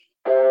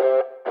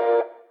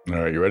All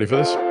right, you ready for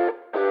this?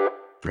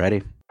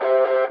 Ready.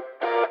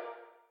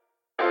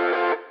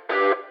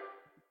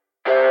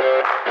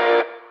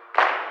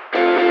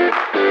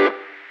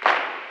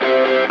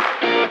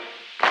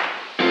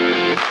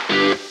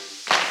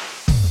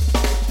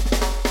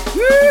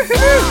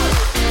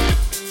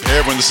 Hey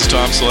everyone, this is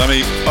Tom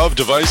Salemi of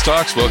Device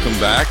Talks. Welcome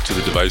back to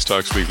the Device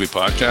Talks Weekly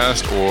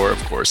Podcast, or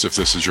of course, if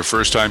this is your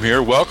first time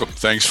here, welcome.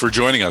 Thanks for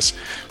joining us.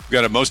 We've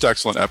got a most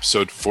excellent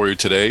episode for you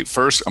today.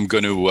 First, I'm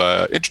going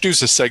to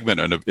introduce a segment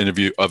of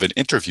an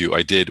interview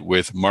I did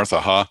with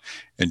Martha Ha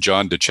and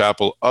John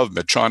DeChapel of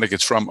Medtronic.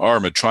 It's from our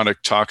Medtronic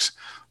Talks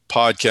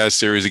podcast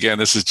series. Again,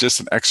 this is just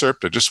an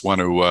excerpt. I just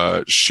want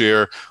to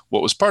share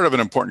what was part of an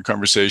important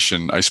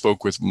conversation. I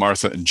spoke with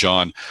Martha and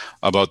John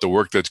about the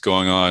work that's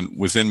going on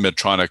within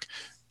Medtronic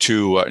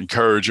to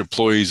encourage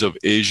employees of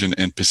Asian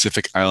and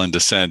Pacific Island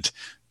descent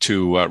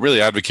to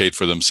really advocate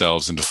for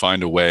themselves and to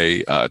find a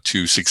way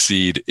to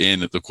succeed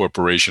in the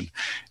corporation.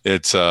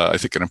 It's, I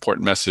think, an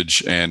important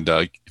message. And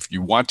if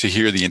you want to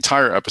hear the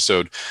entire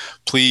episode,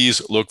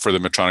 please look for the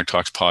Medtronic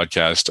Talks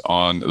podcast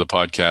on the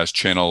podcast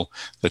channel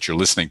that you're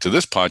listening to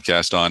this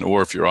podcast on,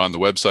 or if you're on the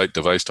website,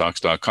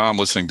 devicetalks.com,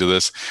 listening to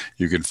this,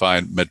 you can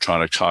find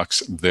Medtronic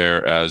Talks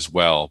there as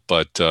well.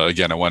 But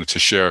again, I wanted to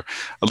share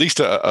at least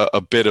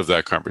a bit of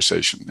that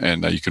conversation,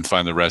 and you can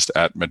find the rest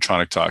at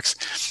Medtronic Talks.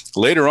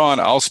 Later on,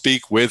 I'll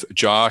speak with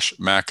Josh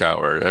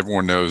Makower.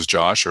 Everyone knows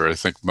Josh, or I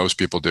think most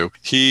people do.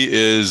 He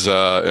is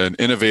an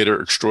innovator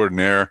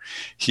extraordinaire.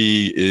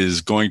 He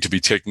is going to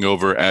be taking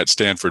over at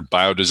Stanford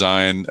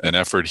Biodesign, an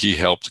effort he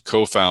helped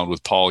co-found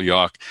with Paul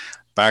Yock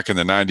back in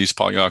the 90s.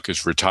 Paul Yock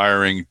is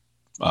retiring.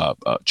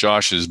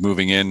 Josh is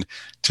moving in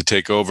to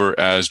take over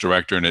as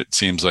director, and it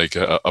seems like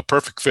a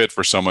perfect fit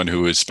for someone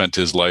who has spent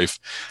his life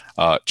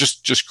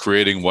just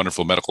creating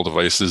wonderful medical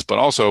devices, but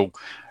also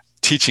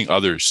teaching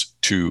others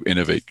to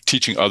innovate,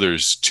 teaching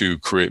others to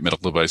create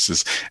medical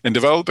devices, and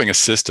developing a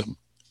system.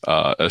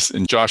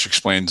 And Josh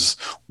explains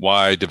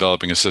why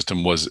developing a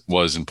system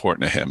was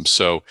important to him.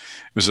 So it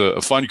was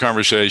a fun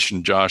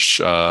conversation. Josh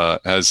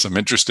has some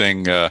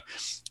interesting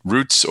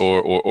roots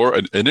or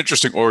an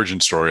interesting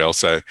origin story, I'll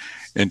say,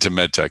 into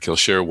medtech. He'll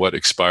share what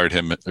inspired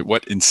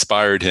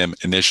him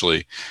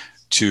initially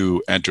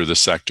to enter the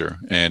sector.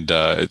 And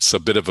it's a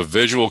bit of a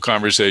visual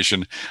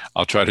conversation.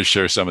 I'll try to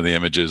share some of the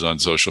images on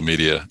social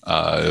media.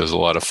 It was a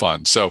lot of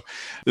fun. So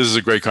this is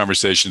a great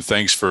conversation.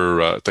 Thanks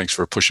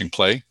for pushing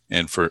play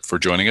and for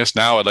joining us.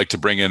 Now I'd like to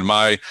bring in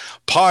my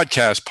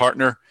podcast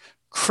partner,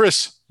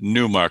 Chris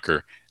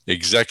Newmarker,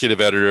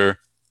 executive editor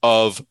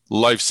of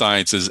Life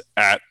Sciences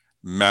at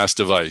Mass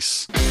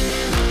Device.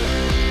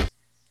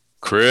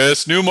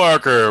 Chris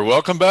Newmarker,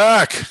 welcome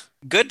back.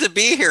 Good to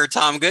be here,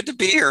 Tom. Good to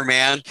be here,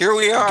 man. Here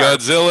we are.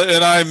 Godzilla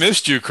and I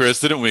missed you, Chris,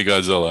 didn't we,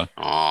 Godzilla?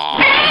 Aww.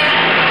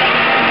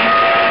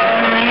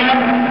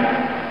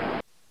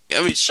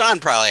 I mean, Sean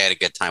probably had a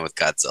good time with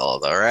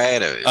Godzilla, though,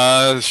 right?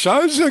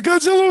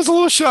 Godzilla was a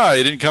little shy.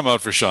 He didn't come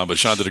out for Sean, but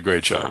Sean did a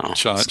great job. Oh,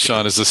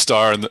 Sean is a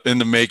star in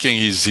the making.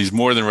 He's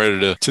more than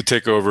ready to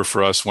take over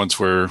for us once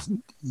we're,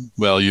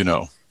 well, you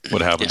know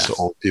what happens to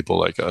old people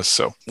like us.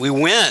 So we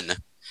win.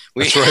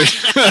 That's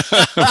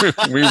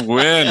right. we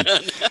win.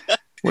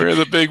 We're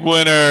the big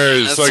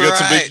winners. That's so I got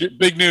right. some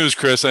big news,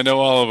 Chris. I know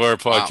all of our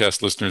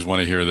podcast listeners want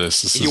to hear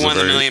this. You won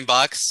the $1 million?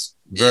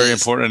 Very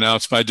important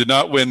announcement. I did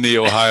not win the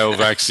Ohio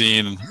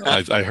vaccine.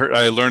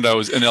 I learned I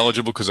was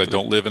ineligible because I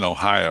don't live in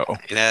Ohio.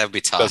 That would be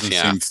tough. Doesn't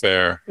seem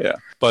fair. Yeah.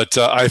 But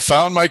I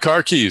found my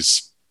car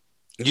keys.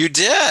 You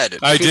did.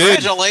 I did.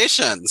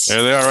 Congratulations.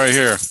 There they are right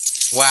here.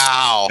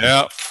 Wow.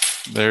 Yeah.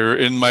 They're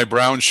in my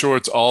brown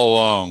shorts all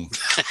along.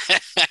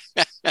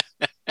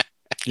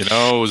 You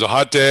know, it was a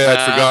hot day.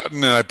 I'd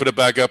forgotten, and I put it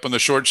back up on the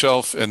short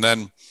shelf, and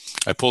then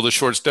I pulled the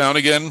shorts down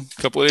again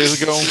a couple of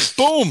days ago.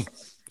 Boom!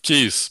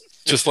 Keys.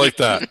 Just like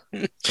that.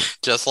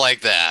 Just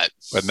like that.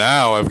 But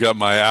now I've got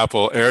my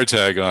Apple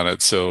AirTag on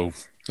it, so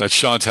that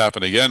shan't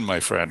happen again, my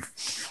friend.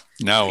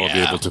 Now I'll be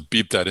able to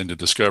beep that into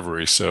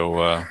Discovery,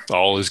 so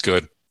all is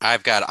good.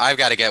 I've got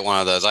to get one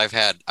of those. I've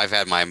had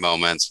my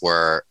moments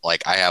where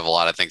like I have a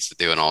lot of things to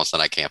do, and all of a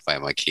sudden I can't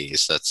find my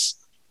keys. That's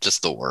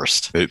just the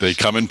worst. They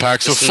come in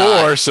packs of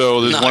 4,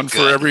 so there's one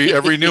for every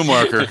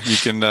Newmarker. You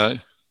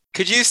can.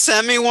 Could you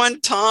send me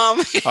one, Tom?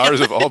 Ours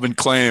have all been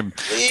claimed.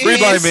 Please? 3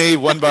 by me,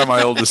 1 by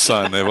my oldest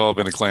son. They've all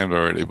been claimed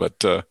already.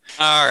 But all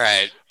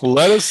right,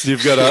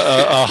 you've got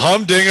a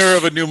humdinger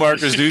of a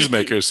Newmarker's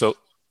newsmaker. So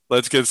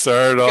let's get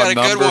started on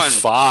number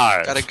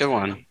 5. Got a good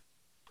one.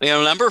 You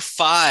know, number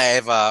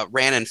 5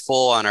 ran in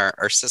full on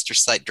our sister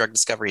site, Drug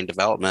Discovery and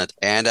Development,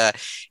 and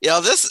you know,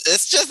 this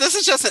is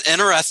just an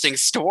interesting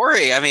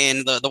story. I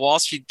mean, the Wall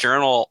Street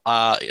Journal,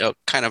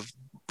 kind of,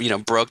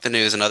 broke the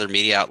news, and other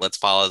media outlets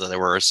followed that there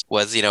was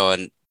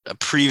a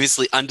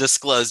previously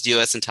undisclosed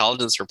U.S.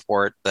 intelligence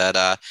report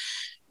that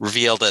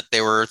revealed that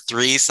there were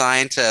 3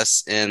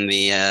 scientists in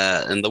the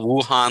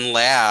Wuhan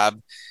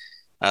lab,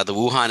 the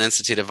Wuhan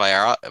Institute of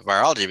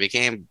Virology,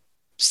 became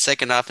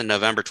sick enough in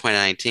November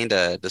 2019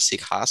 to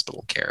seek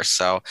hospital care.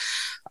 So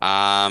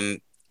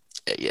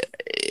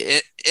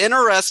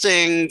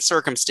interesting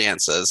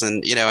circumstances,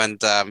 and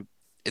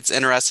it's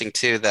interesting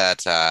too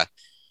that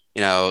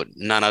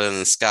none other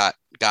than Scott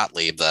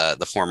Gottlieb,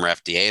 the former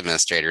FDA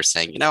administrator,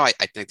 saying, I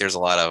think there's a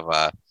lot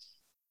of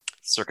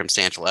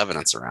circumstantial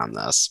evidence around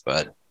this,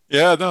 but.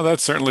 Yeah, no, that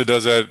certainly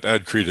does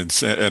add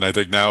credence, and I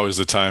think now is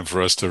the time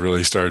for us to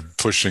really start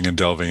pushing and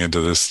delving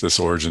into this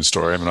origin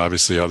story. I mean,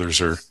 obviously,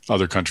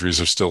 other countries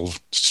are still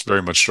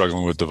very much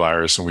struggling with the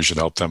virus, and we should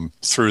help them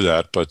through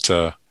that.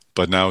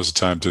 But now is the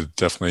time to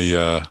definitely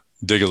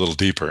dig a little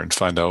deeper and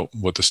find out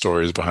what the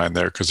story is behind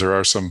there, because there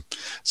are some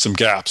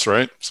gaps,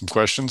 right? Some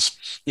questions.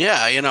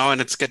 Yeah,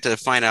 and it's good to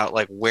find out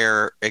like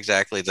where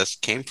exactly this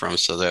came from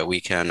so that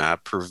we can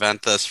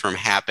prevent this from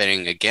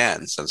happening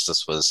again, since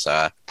this was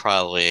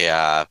probably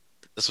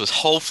this was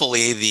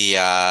hopefully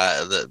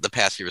the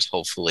past year was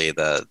hopefully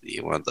the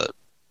one of the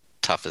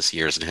toughest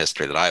years in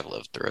history that I've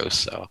lived through.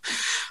 So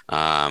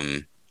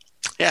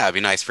yeah, it'd be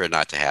nice for it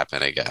not to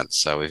happen again.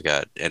 So we've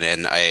got,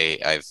 and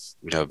I've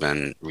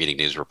been reading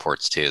news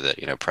reports too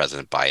that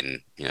President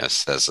Biden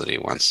says that he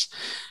wants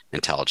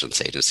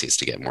intelligence agencies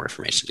to get more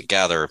information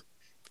together.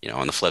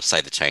 On the flip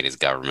side, the Chinese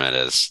government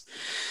is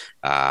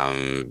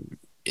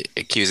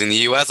accusing the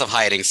U.S. of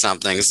hiding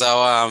something.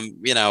 So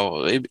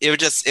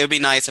it would be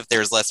nice if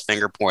there's less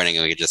finger pointing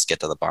and we could just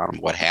get to the bottom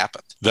of what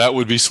happened. That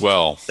would be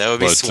swell. That would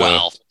be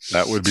swell.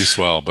 That would be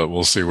swell, but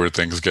we'll see where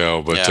things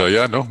go. But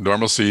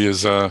normalcy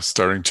is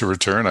starting to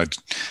return.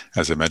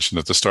 As I mentioned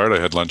at the start,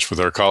 I had lunch with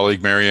our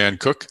colleague Marianne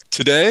Cook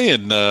today,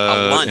 and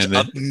a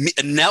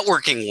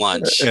networking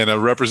lunch, and a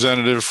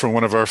representative from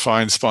one of our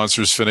fine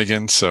sponsors,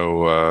 Finnegan.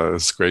 So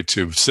it's great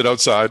to sit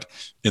outside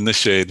in the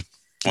shade.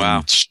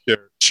 Wow.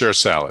 Share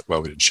salad.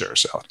 Well, we didn't share a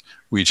salad.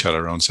 We each had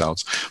our own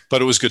salads,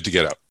 but it was good to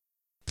get out.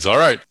 All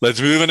right, let's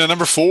move into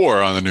number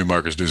 4 on the New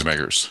Markets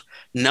Newsmakers.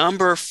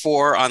 Number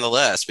 4 on the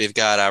list, we've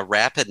got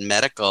Rapid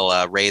Medical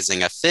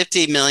raising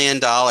 $50 million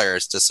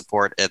to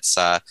support its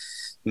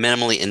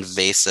minimally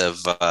invasive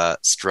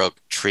stroke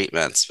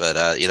treatments.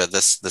 But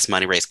this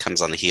money raise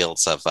comes on the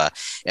heels of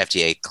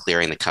FDA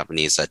clearing the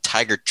company's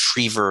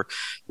Tigertriever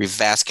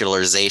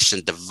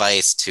revascularization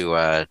device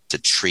to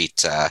treat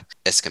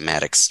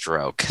ischemic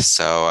stroke.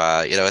 So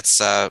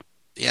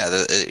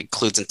it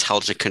includes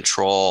intelligent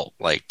control,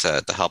 like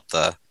to help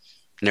the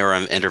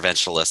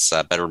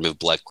neurointerventionalists better remove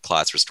blood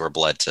clots, restore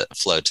blood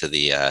flow to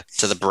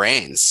the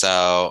brain.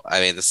 So I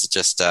mean, this is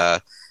just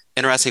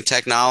interesting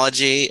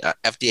technology.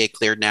 FDA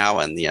cleared now,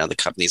 and the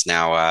company's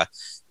now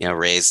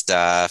raised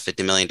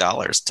 $50 million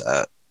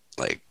to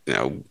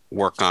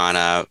work on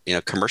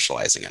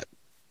commercializing it.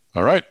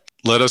 All right.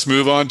 Let us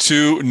move on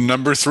to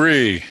number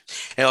 3.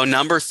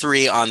 Number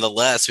 3 on the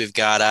list, we've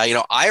got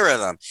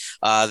iRhythm.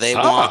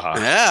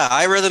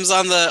 iRhythm's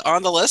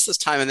on the list this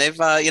time, and they've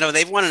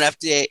won an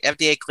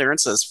FDA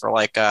clearances for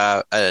like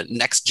a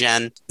next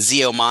gen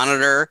Zio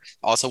monitor.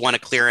 Also won a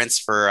clearance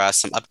for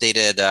some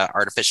updated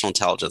artificial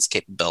intelligence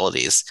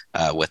capabilities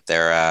with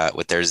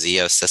their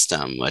Zio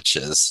system, which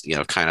is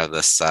kind of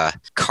this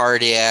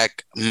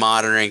cardiac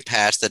monitoring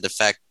patch that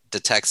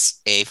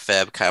detects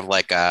AFib, kind of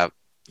like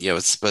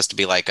it's supposed to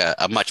be like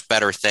a much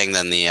better thing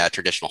than the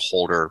traditional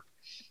Holter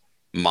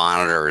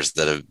monitors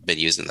that have been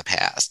used in the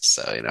past.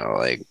 So,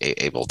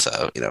 able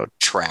to,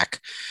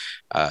 track,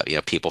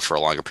 people for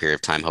a longer period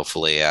of time,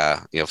 hopefully,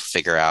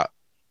 figure out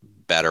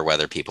better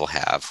whether people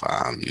have,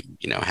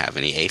 have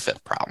any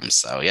AFib problems.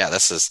 So yeah,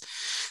 this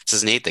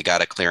is neat. They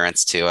got a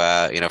clearance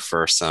to,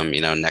 for some,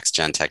 next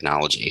gen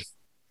technology.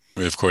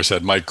 We of course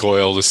had Mike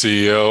Coyle, the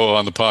CEO,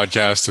 on the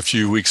podcast a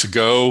few weeks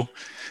ago.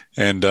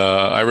 And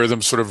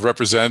iRhythm sort of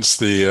represents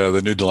the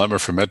new dilemma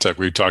for MedTech.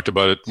 We talked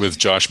about it with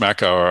Josh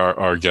Makow,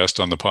 our guest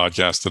on the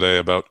podcast today.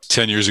 About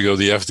 10 years ago,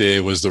 the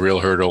FDA was the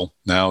real hurdle.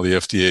 Now the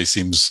FDA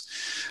seems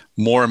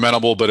more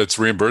amenable, but it's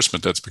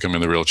reimbursement that's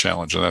becoming the real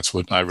challenge. And that's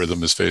what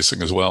iRhythm is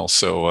facing as well.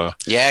 So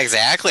yeah,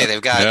 exactly.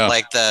 They've got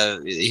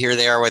here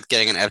they are with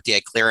getting an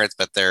FDA clearance,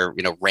 but they're,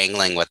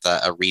 wrangling with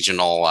a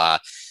regional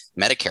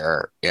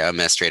Medicare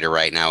administrator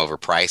right now over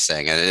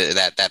pricing. And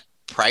that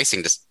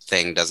pricing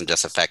thing doesn't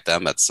just affect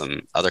them, but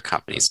some other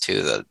companies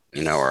too that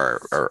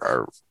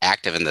are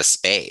active in this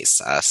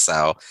space.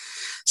 So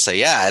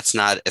yeah, it's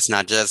not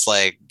just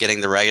like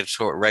getting the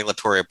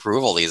regulatory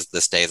approval these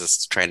days.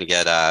 It's trying to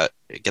get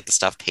the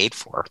stuff paid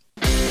for.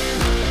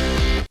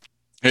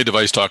 Hey,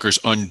 Device Talkers.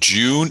 On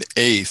June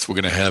 8th, we're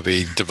going to have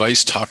a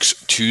Device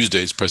Talks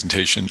Tuesdays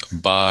presentation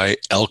by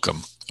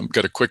Elcom. I've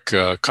got a quick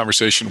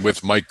conversation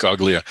with Mike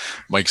Goglia.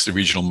 Mike's the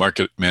regional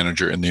market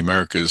manager in the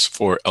Americas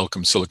for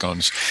Elcom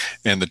Silicones.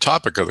 And the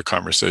topic of the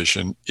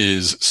conversation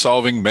is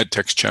solving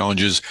MedTech's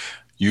challenges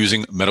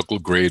using medical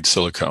grade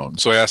silicone.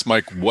 So I asked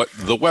Mike what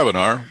the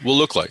webinar will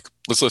look like.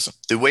 Let's listen.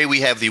 The way we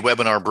have the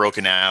webinar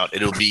broken out,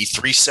 it'll be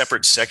 3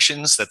 separate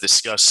sections that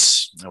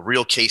discuss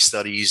real case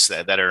studies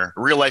that are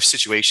real life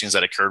situations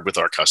that occurred with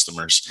our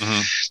customers.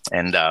 Mm-hmm.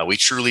 And we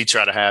truly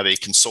try to have a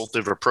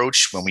consultative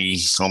approach when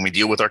we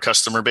deal with our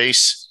customer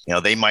base.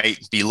 They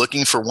might be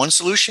looking for one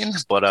solution,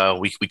 but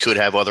we could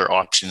have other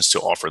options to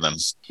offer them.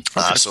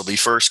 Okay. So the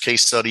first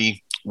case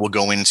study we'll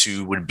go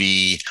into would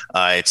be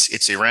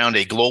it's around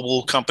a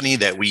global company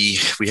that we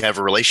have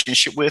a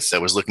relationship with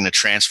that was looking to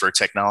transfer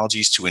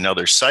technologies to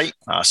another site.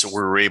 So we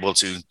were able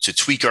to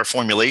tweak our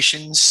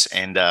formulations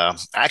and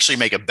actually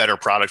make a better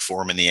product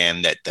for them in the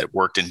end that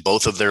worked in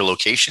both of their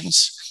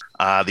locations.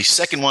 The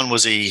second one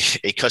was a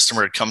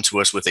customer had come to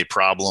us with a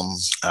problem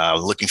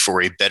looking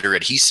for a better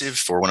adhesive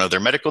for one of their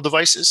medical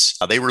devices.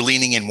 They were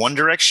leaning in one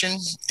direction,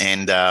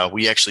 and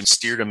we actually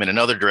steered them in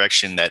another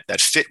direction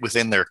that fit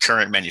within their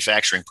current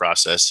manufacturing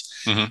process,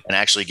 and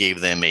actually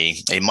gave them a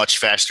much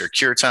faster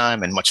cure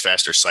time and much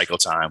faster cycle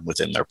time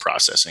within their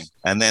processing.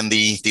 And then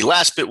the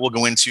last bit we'll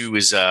go into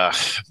is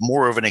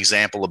more of an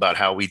example about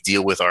how we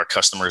deal with our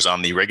customers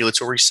on the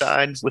regulatory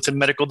side with a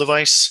medical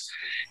device.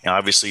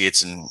 Obviously,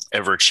 it's an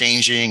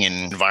ever-changing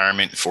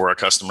environment for our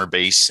customer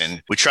base,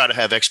 and we try to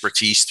have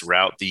expertise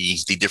throughout the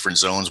different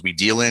zones we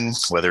deal in,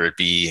 whether it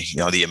be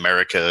the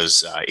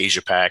Americas,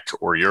 Asia Pac,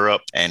 or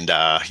Europe. And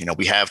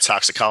we have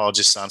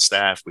toxicologists on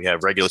staff, we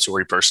have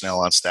regulatory personnel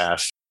on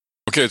staff.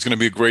 Okay, it's going to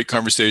be a great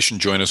conversation.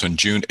 Join us on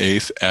June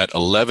 8th at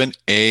 11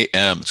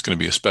 a.m. It's going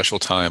to be a special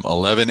time,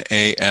 11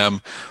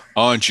 a.m.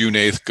 on June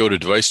 8th. Go to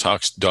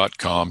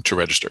devicetalks.com to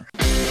register.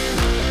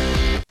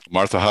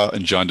 Martha Ha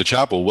and John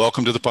DeChapel,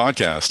 welcome to the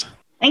podcast.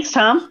 Thanks,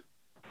 Tom.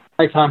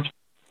 Hi, Tom.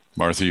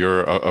 Martha,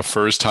 you're a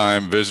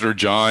first-time visitor.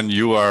 John,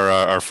 you are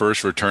our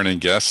first returning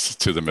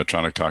guest to the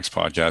Medtronic Talks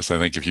podcast. I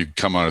think if you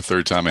come on a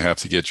third time, I have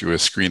to get you a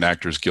Screen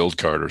Actors Guild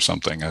card or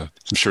something. I'm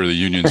sure the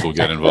unions will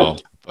get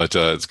involved. But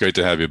it's great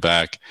to have you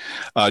back.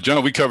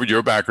 John, we covered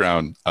your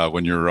background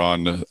when you were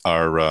on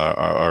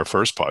our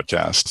first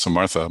podcast. So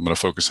Martha, I'm going to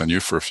focus on you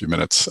for a few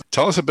minutes.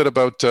 Tell us a bit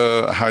about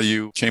how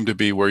you came to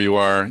be where you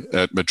are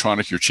at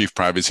Medtronic, your Chief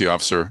Privacy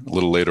Officer. A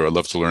little later, I'd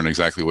love to learn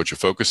exactly what you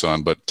focus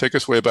on, but take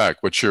us way back.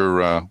 What's your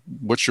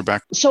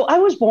background? So I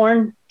was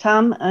born,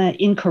 Tom,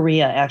 in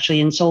Korea, actually,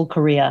 in Seoul,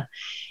 Korea.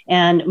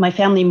 And my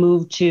family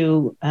moved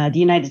to the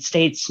United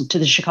States, to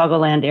the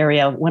Chicagoland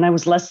area when I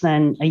was less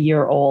than a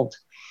year old.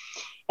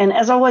 And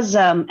as I was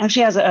I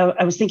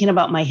was thinking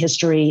about my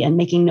history and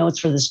making notes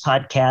for this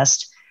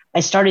podcast, I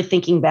started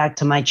thinking back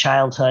to my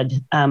childhood.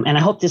 And I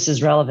hope this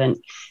is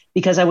relevant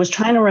because I was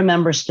trying to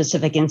remember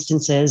specific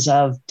instances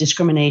of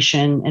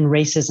discrimination and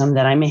racism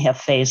that I may have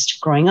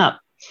faced growing up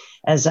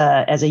as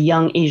a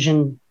young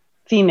Asian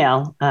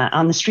female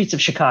on the streets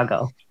of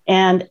Chicago.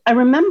 And I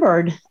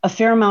remembered a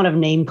fair amount of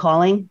name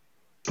calling.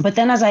 But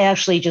then as I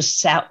actually just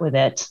sat with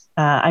it,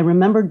 I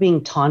remembered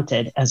being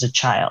taunted as a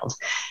child.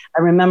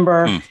 I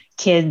remember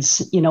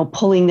kids,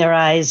 pulling their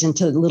eyes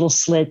into little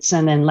slits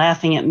and then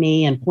laughing at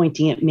me and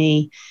pointing at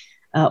me.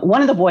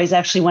 One of the boys,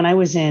 actually, when I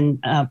was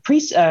in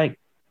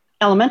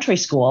elementary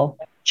school,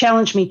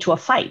 challenged me to a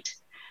fight.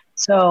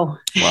 So,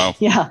 wow.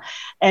 Yeah.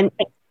 And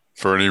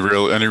for any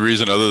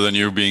reason other than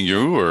you being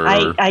you, or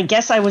I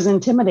guess I was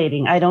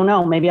intimidating. I don't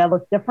know. Maybe I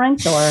look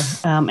different, or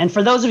and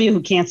for those of you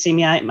who can't see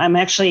me, I'm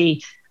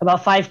actually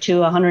about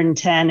 5'2",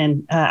 110,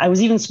 and I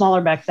was even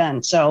smaller back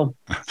then. So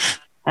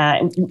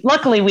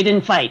luckily we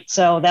didn't fight,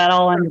 so that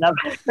all ended up.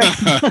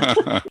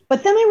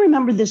 But then I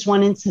remember this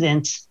one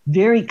incident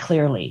very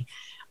clearly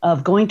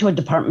of going to a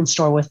department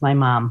store with my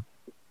mom,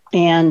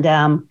 and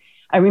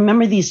I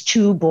remember these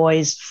two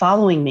boys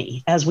following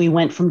me as we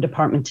went from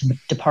department to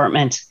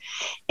department.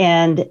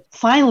 And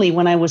finally,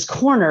 when I was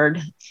cornered,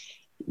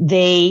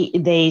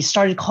 they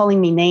started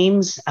calling me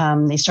names.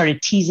 They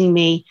started teasing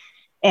me.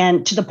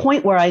 And to the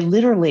point where I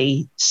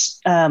literally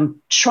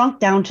shrunk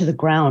down to the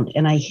ground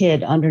and I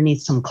hid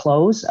underneath some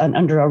clothes,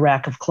 under a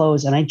rack of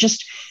clothes. And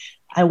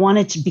I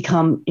wanted to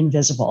become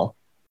invisible.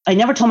 I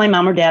never told my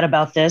mom or dad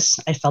about this.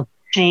 I felt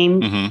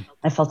ashamed. Mm-hmm.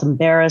 I felt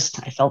embarrassed.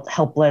 I felt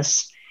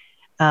helpless.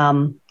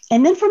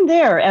 And then from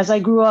there, as I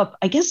grew up,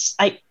 I guess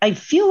I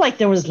feel like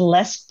there was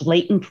less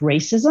blatant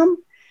racism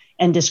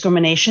and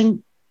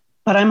discrimination,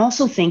 but I'm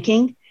also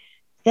thinking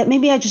that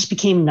maybe I just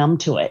became numb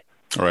to it.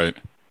 Right.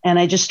 And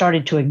I just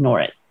started to ignore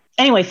it.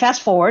 Anyway,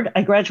 fast forward,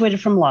 I graduated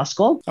from law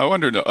school. I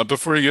wonder,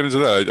 before you get into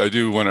that, I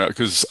do want to,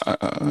 because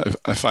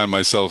I find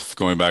myself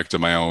going back to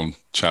my own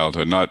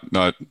childhood,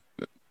 I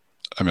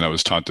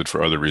was taunted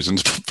for other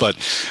reasons, but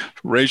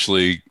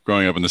racially,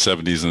 growing up in the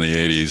 70s and the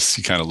 80s,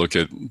 you kind of look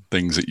at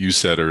things that you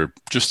said or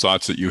just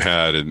thoughts that you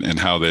had and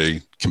how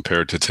they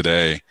compared to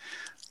today.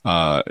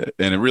 And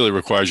it really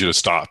requires you to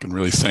stop and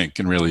really think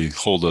and really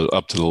hold it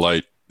up to the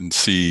light and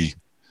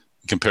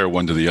compare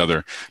one to the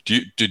other.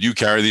 Did you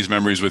carry these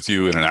memories with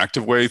you in an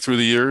active way through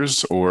the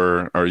years,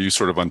 or are you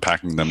sort of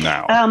unpacking them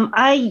now?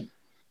 I'm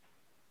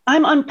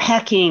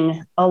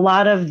unpacking a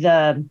lot of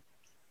the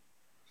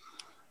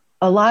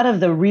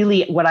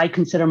really what I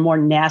consider more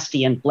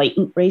nasty and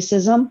blatant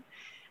racism.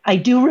 I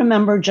do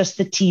remember just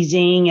the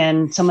teasing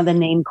and some of the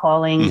name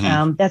calling.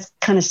 Mm-hmm. That's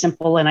kind of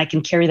simple, and I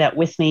can carry that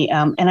with me.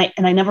 And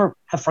I never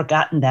have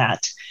forgotten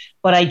that,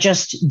 but I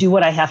just do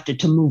what I have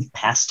to move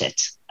past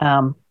it.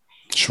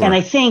 Sure. And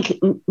I think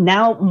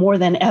now more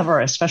than ever,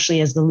 especially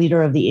as the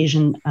leader of the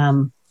Asian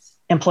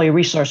Employee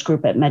Resource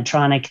Group at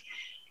Medtronic,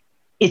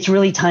 it's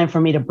really time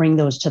for me to bring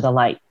those to the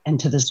light and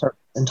to the surface.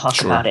 and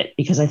talk about it,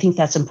 because I think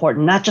that's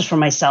important, not just for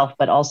myself,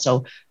 but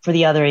also for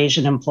the other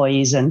Asian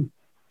employees. And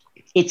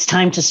it's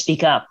time to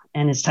speak up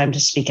and it's time to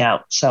speak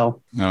out.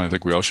 So no, I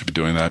think we all should be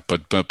doing that.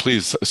 But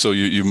please, so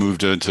you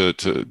moved into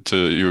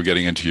you were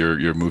getting into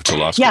your move to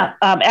law school. Yeah,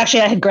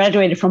 actually, I had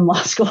graduated from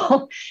law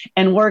school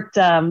and worked.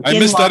 I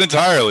missed that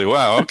entirely.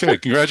 Wow. Okay,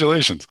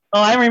 congratulations.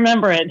 Oh, I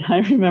remember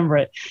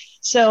it.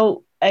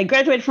 So I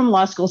graduated from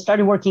law school,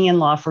 started working in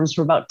law firms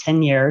for about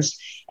 10 years.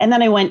 And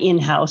then I went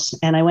in-house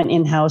in a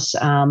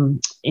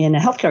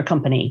healthcare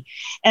company.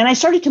 And I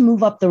started to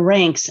move up the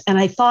ranks. And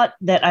I thought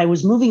that I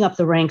was moving up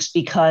the ranks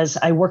because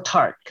I worked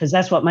hard, because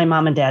that's what my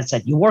mom and dad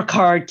said. You work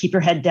hard, keep your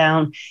head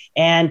down,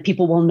 and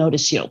people will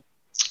notice you.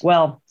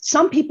 Well,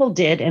 some people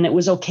did, and it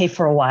was okay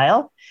for a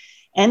while.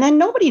 And then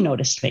nobody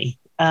noticed me.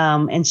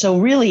 And so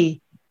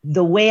really,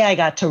 the way I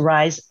got to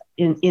rise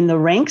in the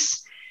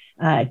ranks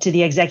to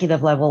the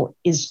executive level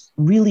is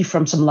really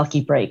from some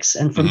lucky breaks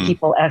and from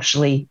people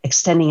actually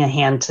extending a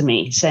hand to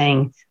me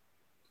saying,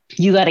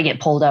 you got to get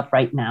pulled up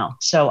right now.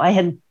 So I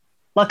had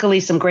luckily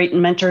some great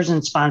mentors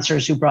and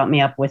sponsors who brought me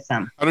up with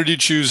them. How did you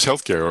choose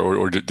healthcare,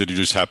 or did you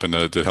just did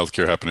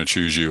healthcare happen to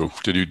choose you?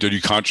 Did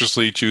you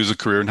consciously choose a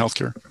career in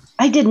healthcare?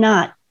 I did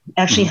not.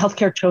 Actually,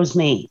 healthcare chose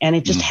me, and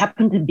it just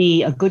happened to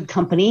be a good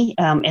company.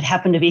 It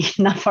happened to be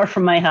not far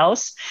from my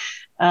house.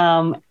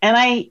 And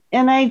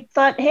I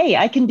thought, hey,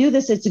 I can do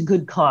this. It's a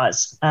good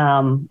cause.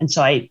 And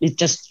so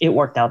it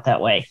worked out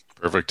that way.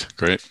 Perfect.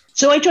 Great.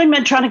 So I joined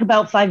Medtronic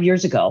about 5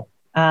 years ago,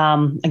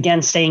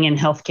 again, staying in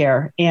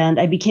healthcare.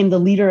 And I became the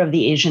leader of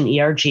the Asian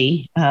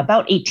ERG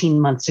about 18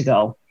 months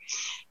ago.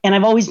 And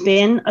I've always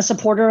been a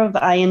supporter of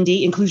IND,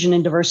 inclusion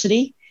and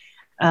diversity,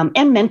 and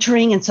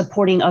mentoring and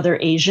supporting other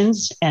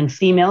Asians and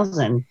females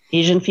and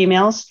Asian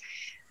females.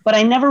 But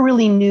I never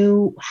really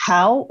knew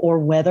how or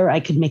whether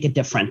I could make a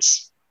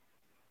difference.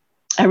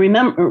 I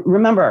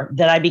remember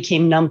that I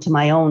became numb to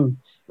my own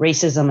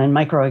racism and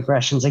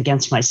microaggressions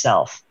against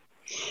myself.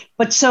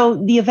 But so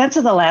the events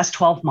of the last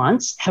 12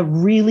 months have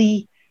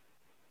really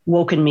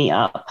woken me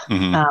up.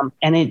 And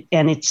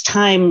it's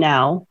time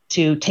now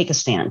to take a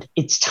stand.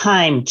 It's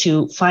time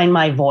to find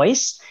my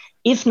voice,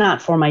 if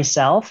not for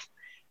myself,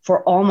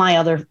 for all my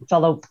other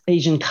fellow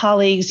Asian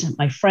colleagues,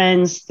 my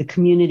friends, the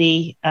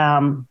community.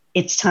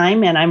 It's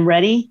time and I'm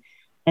ready.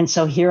 And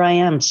so here I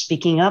am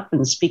speaking up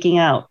and speaking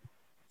out.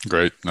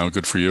 Great. No,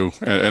 good for you.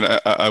 And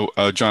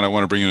I, John, I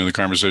want to bring you into the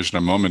conversation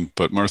in a moment,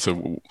 but Martha,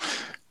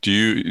 do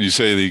you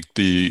say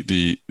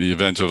the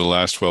event of the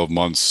last 12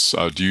 months,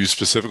 do you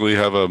specifically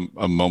have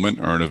a moment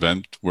or an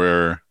event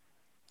where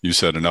you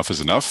said enough is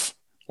enough,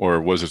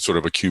 or was it sort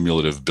of a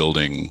cumulative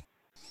building?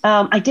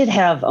 I did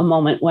have a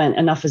moment when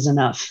enough is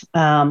enough.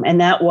 And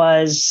that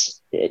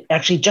was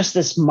actually just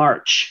this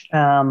March.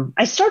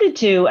 I started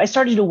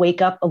to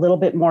wake up a little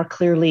bit more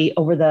clearly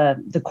over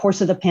the course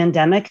of the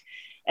pandemic,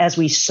 as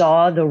we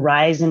saw the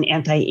rise in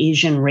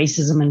anti-Asian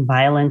racism and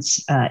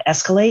violence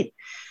escalate.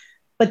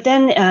 But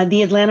then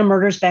the Atlanta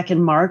murders back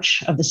in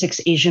March of the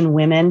 6 Asian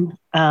women.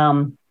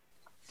 And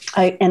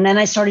then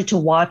I started to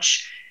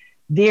watch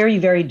very,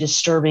 very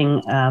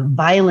disturbing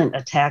violent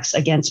attacks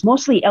against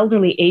mostly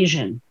elderly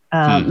Asian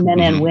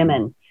men and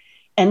women.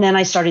 And then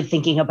I started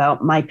thinking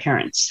about my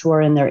parents who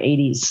are in their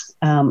 80s.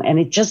 And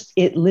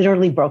it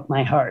literally broke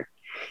my heart.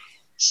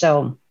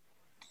 So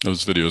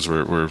those videos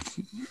were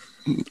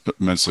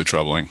immensely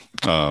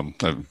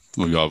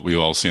we've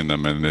all seen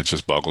them, and it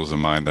just boggles the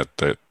mind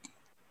that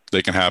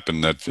they can happen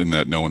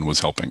that no one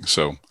was helping.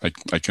 So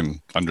I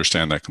can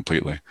understand that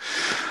completely.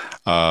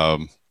 Wow.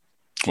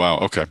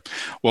 Okay.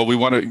 Well, we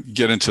want to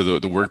get into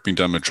the work being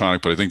done at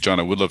Medtronic, but I think, John,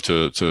 I would love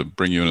to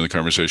bring you into the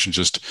conversation.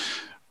 Just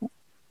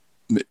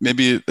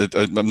maybe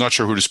I'm not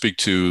sure who to speak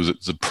to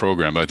the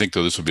program, but I think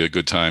though this would be a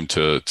good time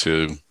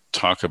to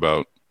talk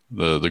about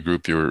the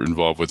group you're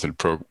involved with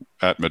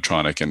at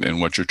Medtronic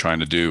and what you're trying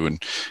to do. And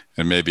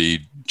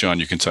maybe, John,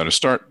 you can sort of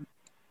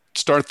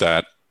start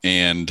that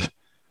and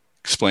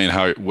explain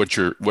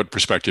what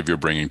perspective you're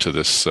bringing to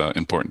this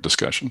important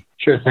discussion.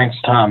 Sure. Thanks,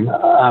 Tom.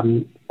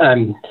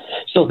 I'm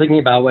still thinking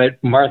about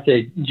what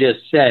Martha just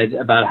said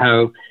about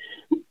how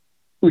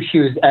she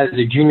was, as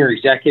a junior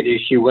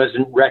executive, she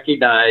wasn't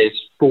recognized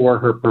for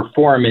her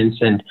performance,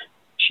 and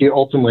she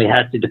ultimately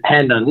had to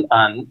depend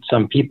on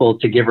some people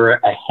to give her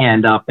a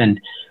hand up.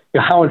 And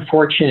how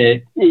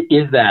unfortunate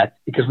is that?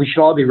 Because we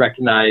should all be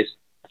recognized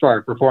for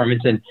our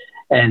performance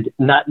and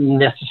not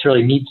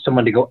necessarily need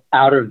someone to go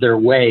out of their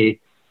way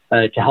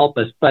to help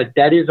us. But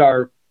that is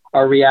our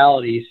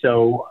reality.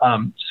 So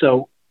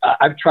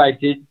I've tried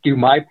to do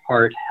my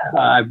part.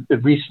 I've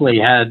recently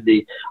had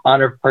the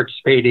honor of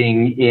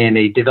participating in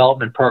a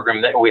development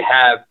program that we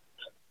have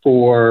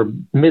for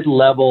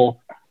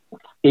mid-level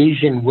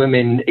Asian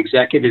women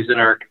executives in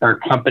our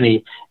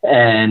company,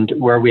 and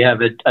where we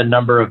have a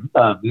number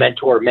of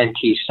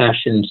mentor-mentee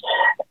sessions,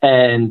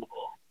 and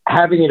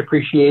having an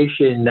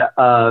appreciation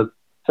of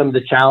some of the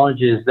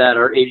challenges that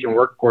our Asian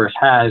workforce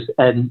has,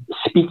 and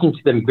speaking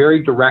to them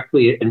very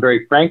directly and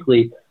very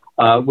frankly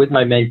with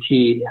my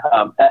mentee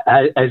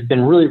has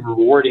been really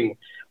rewarding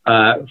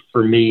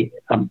for me.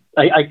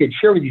 I could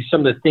share with you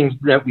some of the things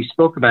that we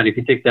spoke about if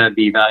you think that'd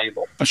be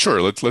valuable.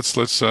 Sure.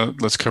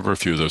 Let's cover a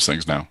few of those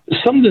things now.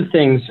 Some of the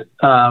things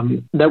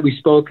that we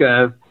spoke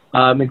of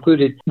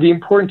included the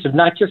importance of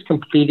not just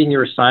completing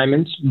your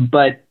assignments,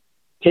 but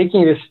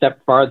taking it a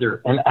step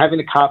farther and having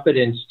the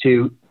confidence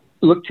to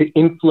look to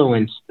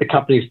influence the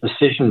company's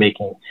decision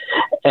making.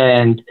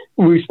 And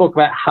we spoke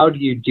about how do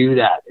you do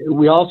that.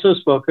 We also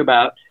spoke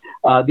about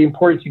the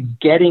importance of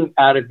getting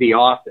out of the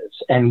office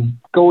and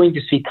going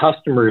to see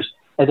customers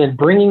and then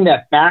bringing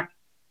that back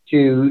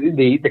to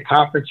the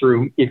conference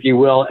room, if you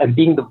will, and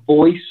being the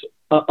voice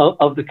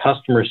of the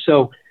customer.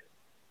 So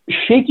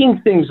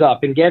shaking things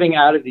up and getting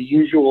out of the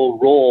usual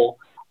role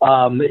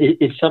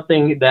is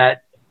something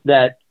that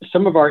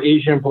some of our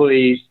Asian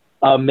employees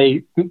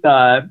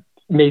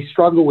may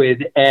struggle with.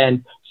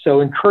 And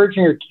so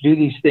encouraging her to do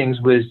these things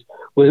was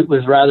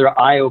rather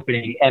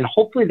eye-opening. And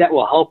hopefully that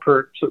will help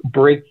her to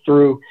break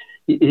through,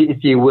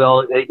 if you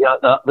will,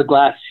 the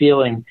glass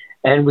ceiling.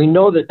 And we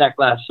know that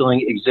glass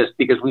ceiling exists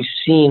because we've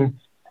seen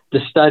the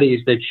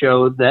studies that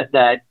show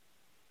that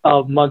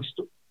amongst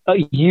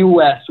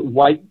U.S.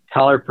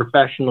 white-collar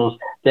professionals,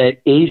 that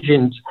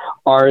Asians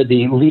are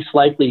the least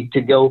likely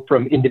to go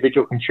from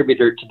individual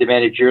contributor to the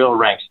managerial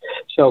ranks.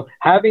 So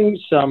having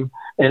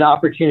an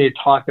opportunity to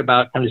talk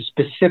about kind of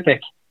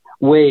specific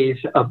ways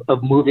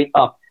of moving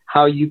up,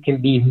 how you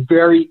can be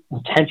very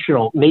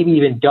intentional, maybe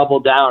even double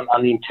down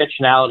on the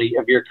intentionality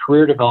of your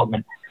career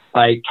development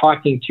by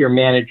talking to your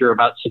manager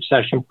about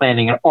succession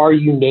planning, and are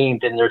you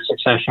named in their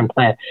succession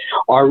plan,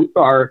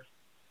 are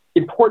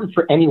important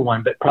for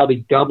anyone, but probably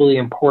doubly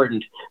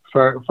important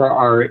for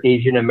our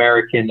Asian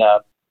American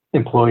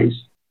employees.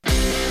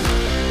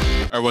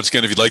 All right, once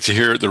again, if you'd like to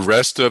hear the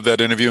rest of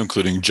that interview,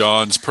 including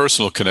John's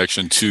personal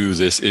connection to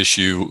this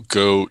issue,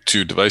 go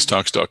to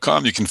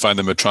devicetalks.com. You can find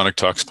the Medtronic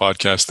Talks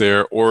podcast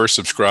there, or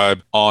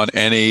subscribe on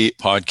any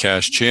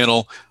podcast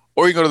channel,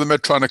 or you can go to the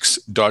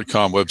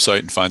medtronics.com website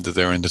and find it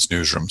there in this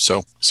newsroom.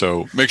 So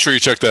make sure you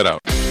check that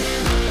out.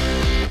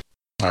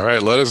 All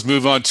right, let us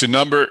move on to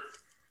number...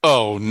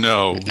 Oh,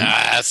 no.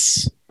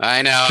 Yes,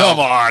 I know.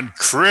 Come on,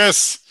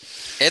 Chris.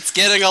 It's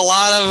getting a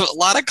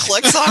lot of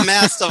clicks on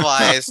Mass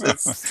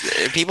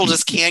Device. People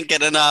just can't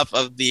get enough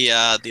of the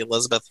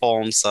Elizabeth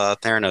Holmes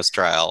Theranos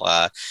trial.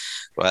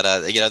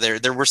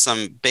 But there were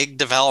some big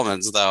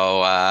developments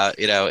though,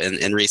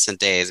 in recent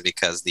days,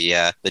 because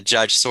the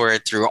judge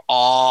sorted through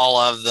all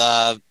of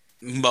the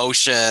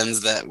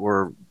motions that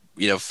were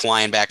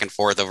flying back and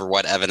forth over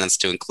what evidence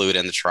to include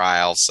in the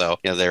trial. So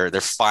they're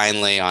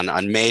finally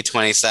on May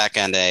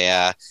 22nd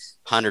a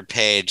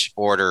 100-page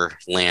order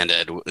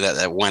landed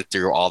that went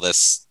through all this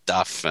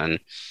stuff and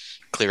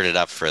cleared it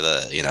up for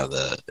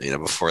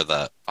before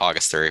the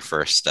August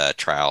 31st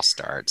trial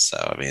starts.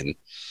 So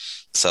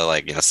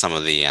some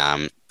of the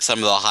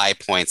high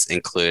points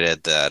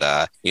included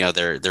that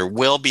there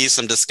will be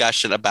some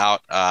discussion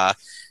about her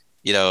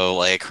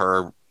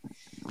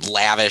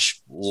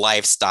lavish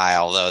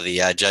lifestyle, though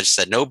the judge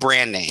said no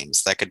brand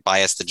names that could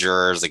bias the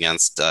jurors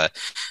against her,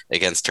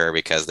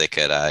 because they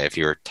could, if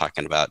you were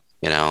talking about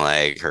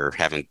her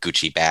having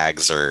Gucci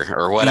bags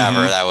or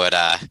whatever, that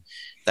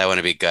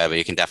wouldn't be good. But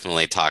you can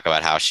definitely talk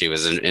about how she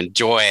was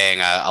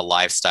enjoying a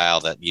lifestyle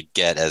that you'd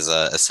get as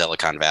a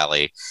Silicon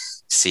Valley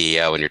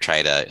CEO when you're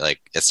trying to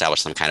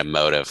establish some kind of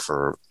motive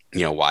for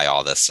why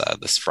all this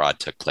fraud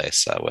took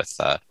place with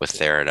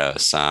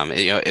Theranos.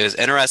 It was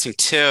interesting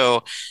too.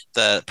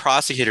 The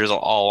prosecutors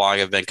all along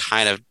have been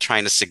kind of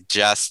trying to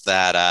suggest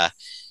that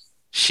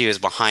she was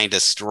behind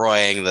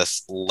destroying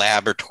this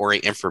laboratory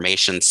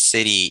information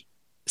city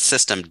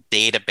system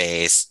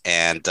database,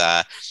 and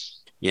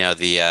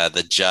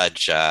the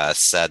judge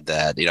said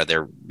that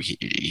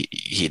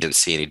he didn't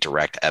see any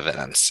direct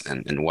evidence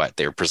in what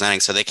they were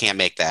presenting, so they can't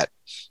make that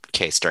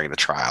case during the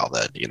trial.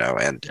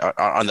 And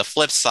on the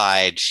flip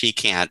side, she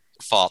can't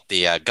fault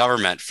the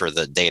government for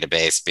the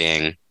database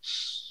being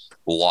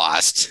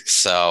lost.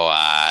 So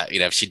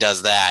if she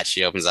does that,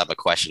 she opens up a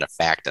question of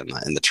fact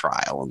in the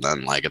trial, and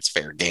then it's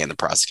fair game. The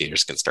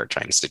prosecutors can start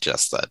trying to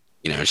suggest that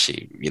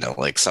she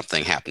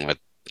something happened with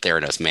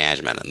Theranos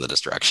management and the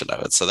destruction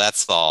of it. So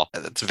that's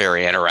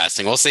very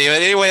interesting. We'll see.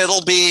 But anyway,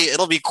 it'll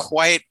be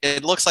quite.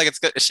 It looks like it's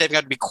shaping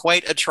out to be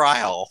quite a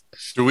trial.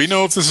 Do we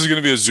know if this is going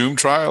to be a Zoom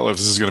trial or if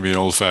this is going to be an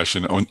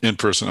old-fashioned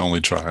in-person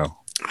only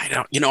trial? I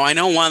don't. I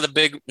know one of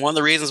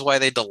the reasons why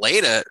they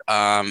delayed it.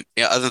 Other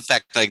than the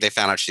fact they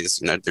found out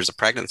she's there's a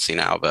pregnancy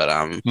now,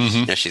 but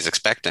she's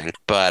expecting.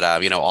 But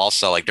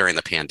also during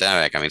the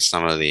pandemic,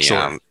 some of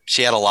the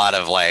she had a lot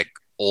of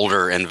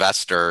older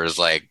investors,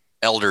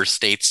 elder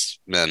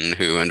statesmen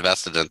who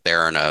invested in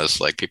Theranos,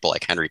 people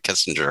like Henry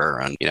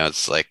Kissinger. And,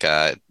 it's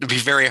it'd be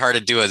very hard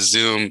to do a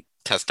Zoom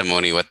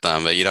testimony with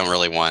them, but you don't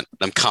really want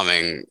them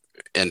coming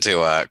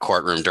into a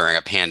courtroom during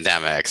a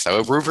pandemic.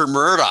 So Rupert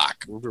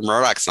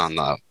Murdoch's on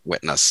the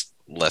witness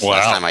list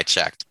last time I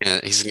checked.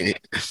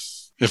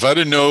 If I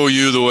didn't know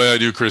you the way I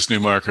do Chris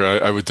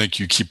Newmarker, I would think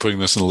you keep putting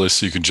this on the list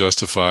so you can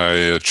justify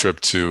a trip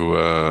to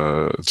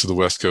the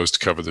West Coast to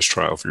cover this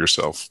trial for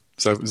yourself.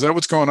 Is that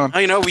what's going on?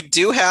 We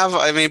do have,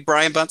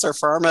 Brian Bunt's our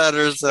farm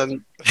editors,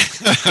 and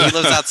he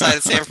lives outside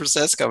of San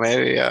Francisco.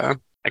 Maybe I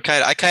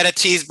kind of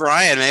teased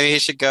Brian. Maybe he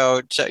should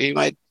go. He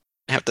might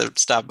have to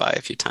stop by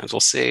a few times. We'll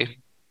see.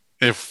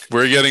 If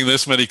we're getting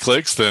this many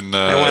clicks, then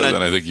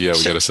I think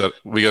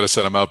we got to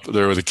set him up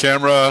there with a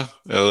camera.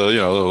 A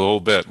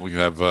little bit. We can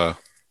have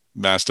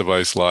Mass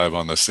Device live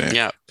on the scene.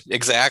 Yeah,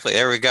 exactly.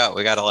 There we go.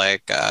 We got to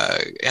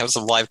have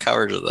some live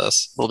coverage of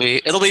this. It'll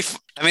be.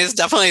 It's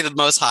definitely the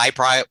most high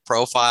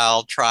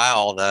profile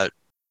trial that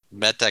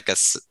MedTech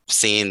has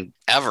seen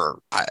ever.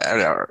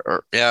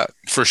 Yeah,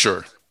 for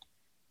sure.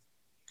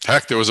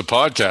 Heck, there was a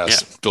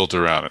podcast built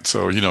around it,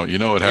 so it had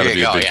to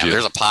be a big deal.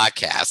 There's a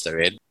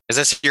podcast. Is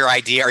this your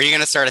idea? Are you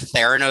going to start a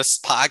Theranos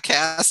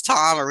podcast,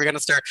 Tom? Are we going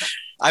to start?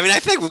 I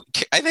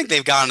think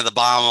they've gone to the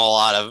bottom of a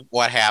lot of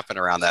what happened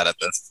around that at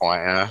this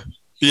point.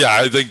 Yeah,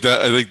 I think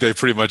they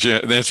pretty much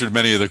answered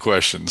many of the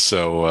questions.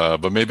 So,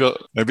 but maybe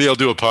I'll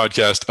do a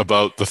podcast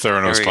about the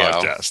Theranos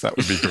podcast. That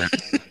would be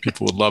great.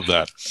 People would love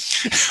that.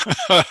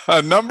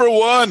 Number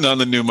one on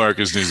the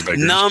Newmarker's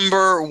Newsmakers.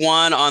 Number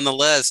one on the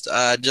list,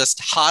 just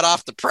hot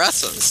off the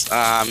presses.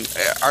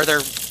 Are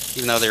there?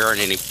 Even though there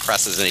aren't any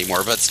presses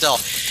anymore, but still,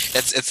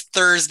 it's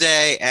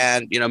Thursday,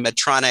 and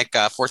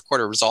Medtronic fourth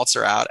quarter results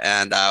are out,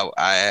 and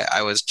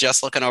I was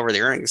just looking over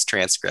the earnings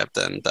transcript,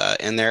 and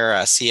in there,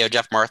 CEO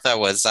Jeff Martha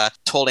was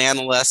told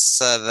analysts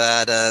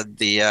that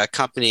the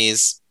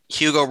company's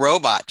Hugo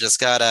robot just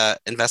got a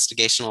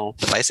investigational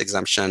device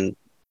exemption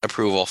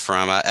approval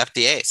from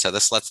FDA, so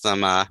this lets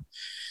them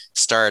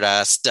start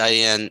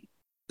studying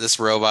this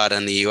robot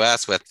in the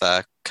U.S. with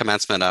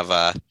commencement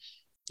of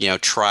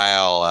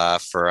trial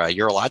for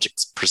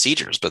urologic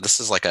procedures. But this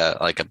is like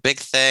a big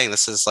thing.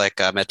 This is like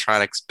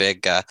Medtronic's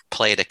big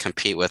play to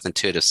compete with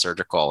Intuitive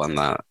Surgical in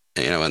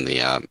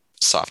the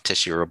soft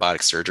tissue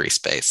robotic surgery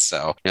space.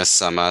 So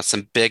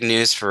some big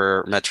news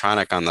for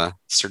Medtronic on the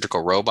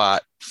surgical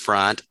robot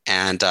front.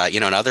 And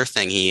another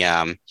thing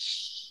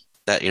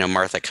that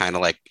Martha kind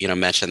of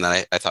mentioned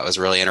that I thought was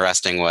really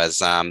interesting was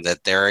that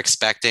they're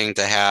expecting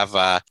to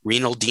have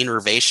renal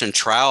denervation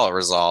trial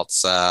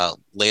results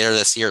later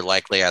this year,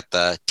 likely at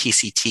the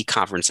TCT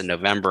conference in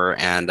November.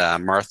 And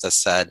Martha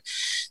said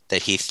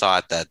that he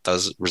thought that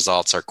those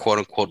results are quote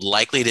unquote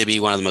likely to be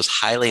one of the most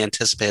highly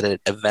anticipated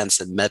events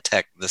in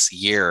medtech this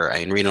year.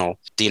 Renal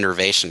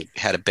denervation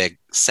had a big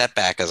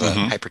setback as a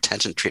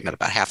hypertension treatment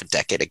about half a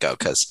decade ago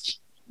because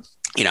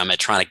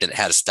Medtronic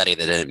had a study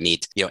that didn't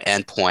meet,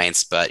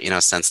 endpoints, but,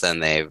 since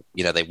then they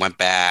went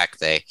back,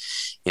 they,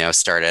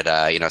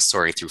 started,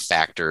 sorting through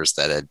factors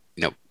that had,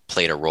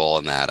 played a role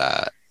in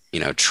that,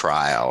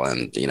 trial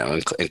and,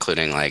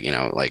 including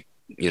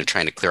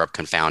trying to clear up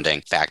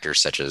confounding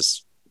factors such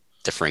as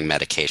differing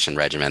medication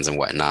regimens and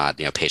whatnot,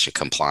 patient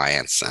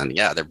compliance. And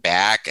they're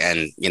back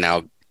and,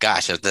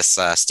 gosh, if this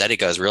study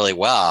goes really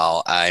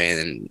well,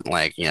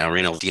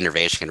 renal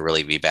denervation can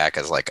really be back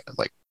as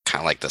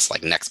kind of like this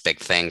next big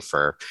thing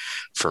for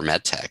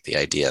medtech. The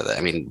idea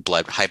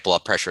that high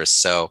blood pressure is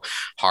so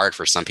hard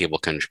for some people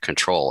to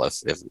control.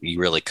 If you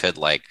really could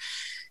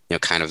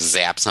kind of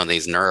zap some of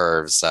these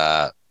nerves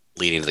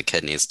leading to the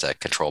kidneys to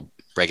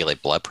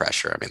regulate blood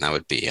pressure, that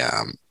would be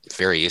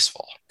very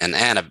useful and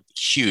a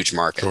huge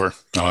market. Sure.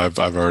 No, I've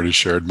already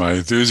shared my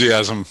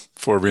enthusiasm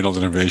for renal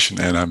denervation,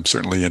 and I'm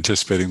certainly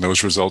anticipating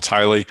those results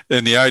highly.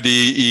 And the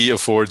IDE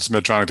affords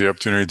Medtronic the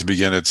opportunity to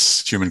begin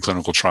its human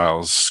clinical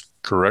trials.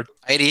 Correct.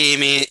 IDE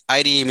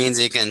means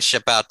you can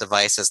ship out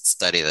devices to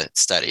study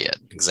it.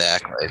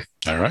 Exactly.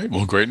 All right.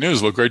 Well, great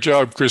news. Well, great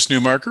job, Chris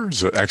Newmarker.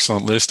 It's an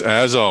excellent list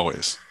as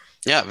always.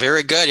 Yeah,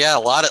 very good. Yeah, a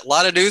lot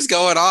of news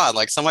going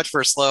on. So much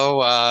for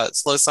slow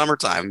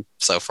summertime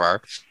so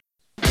far.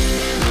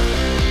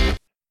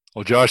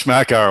 Well, Josh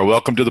Mackauer,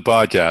 welcome to the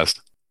podcast.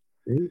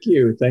 Thank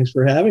you. Thanks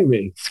for having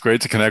me. It's great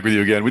to connect with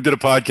you again. We did a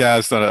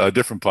podcast on a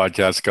different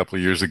podcast a couple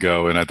of years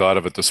ago, and I thought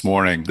of it this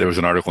morning. There was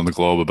an article in the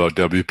Globe about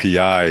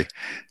WPI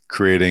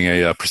creating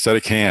a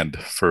prosthetic hand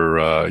for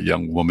a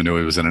young woman who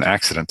was in an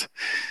accident.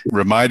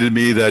 Reminded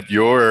me that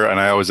and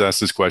I always ask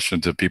this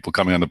question to people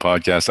coming on the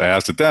podcast. I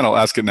asked it then, I'll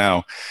ask it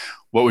now.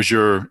 What was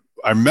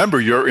I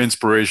remember your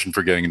inspiration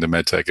for getting into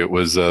medtech. It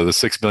was the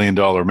 $6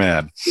 million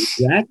man.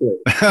 Exactly.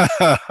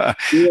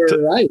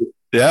 You're right.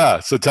 Yeah.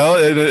 So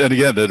and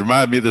again,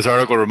 this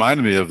article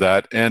reminded me of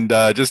that. And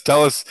just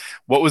tell us,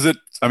 what was it?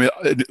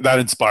 That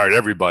inspired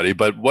everybody,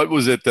 but what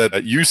was it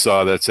that you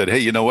saw that said, hey,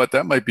 you know what?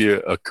 That might be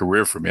a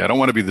career for me. I don't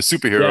want to be the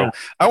superhero. Yeah.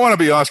 I want to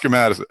be Oscar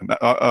Madison. Yeah.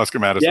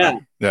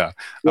 Well,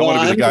 I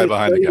want to be the guy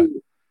behind the guy.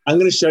 I'm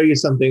going to show you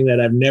something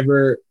that I've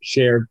never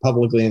shared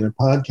publicly in a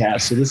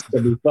podcast. So this is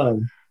going to be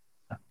fun.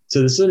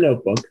 So this is a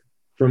notebook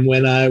from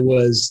when I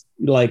was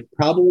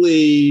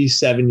probably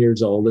 7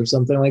 years old or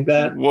something like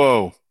that.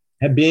 Whoa.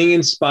 And being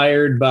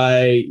inspired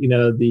by,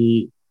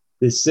 the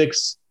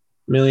 $6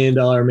 million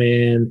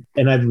man.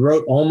 And I've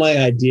wrote all my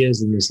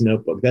ideas in this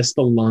notebook. That's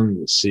the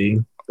lungs, see?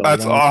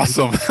 That's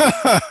awesome.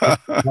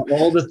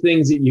 All the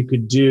things that you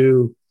could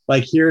do.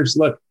 Like, here's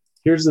the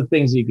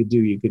things that you could do.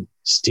 You could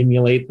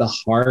stimulate the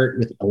heart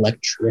with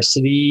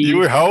electricity. You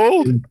were how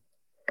old?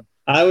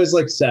 I was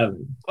like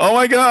 7. Oh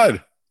my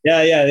God.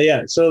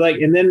 Yeah. So like,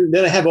 and then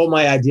I have all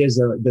my ideas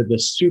of the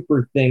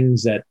super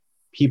things that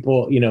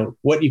people,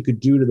 what you could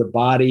do to the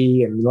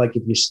body, and like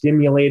if you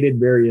stimulated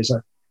various.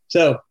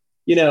 So,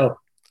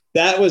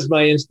 that was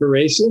my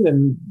inspiration.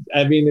 And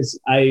I mean,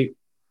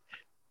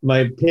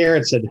 my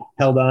parents had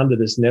held on to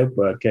this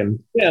notebook, and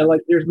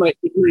like there's my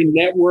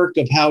network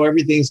of how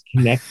everything's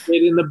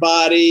connected in the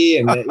body.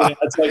 And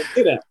it's like,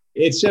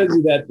 it shows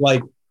you that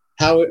like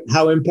how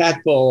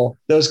impactful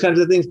those kinds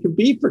of things could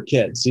be for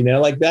kids,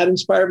 like that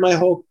inspired my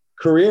whole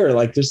career.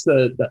 Like just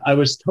I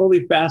was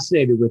totally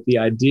fascinated with the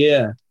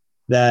idea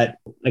that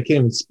I can't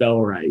even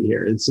spell right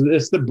here. It's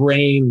the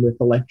brain with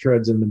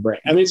electrodes in the brain.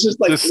 I mean, it's just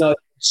like,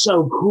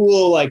 so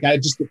cool. Like I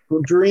just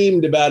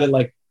dreamed about it.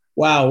 Like,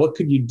 wow, what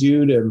could you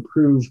do to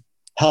improve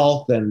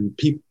health and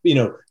people,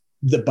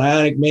 the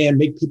bionic man,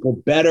 make people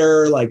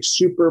better, like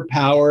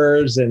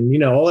superpowers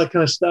and, all that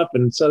kind of stuff.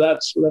 And so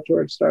that's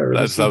where it started.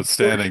 That's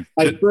outstanding.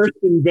 My first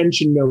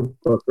invention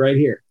notebook right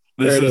here.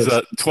 This is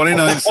a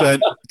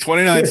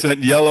 29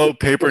 cent yellow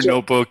paper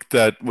notebook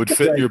that would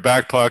fit in your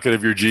back pocket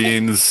of your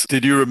jeans.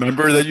 Did you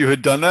remember that you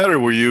had done that, or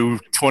were you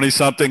 20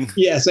 something?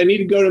 Yes, I need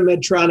to go to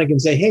Medtronic and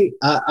say, hey,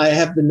 I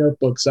have the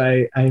notebooks.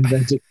 I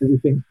invented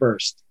everything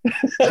first. You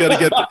got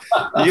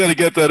to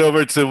get that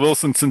over to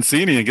Wilson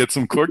Sonsini and get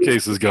some court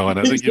cases going.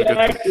 I think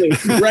exactly.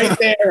 Right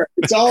there.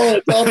 It's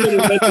all been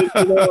invented.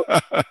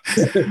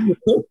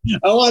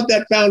 I want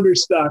that founder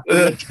stock.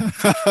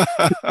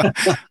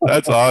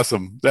 That's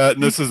awesome.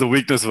 And this is the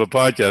weakness of a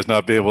podcast,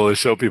 not be able to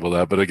show people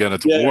that. But again,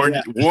 it's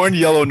worn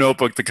yellow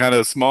notebook, the kind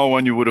of small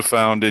one you would have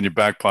found in your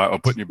back pocket, or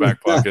put in your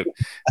back pocket.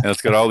 And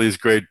it's got all these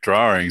great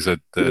drawings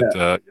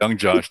that young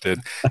Josh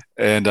did.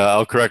 And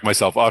I'll correct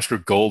myself, Oscar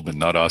Goldman,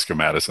 not Oscar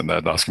Madison.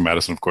 That Oscar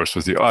Madison, of course,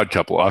 was The Odd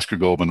Couple. Oscar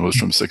Goldman was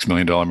from $6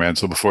 Million Man.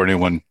 So before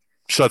anyone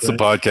shuts the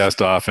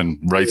podcast off and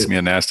writes me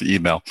a nasty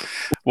email.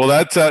 Well,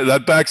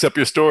 that backs up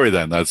your story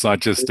then. That's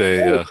not just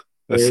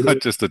that's not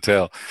just a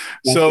tale.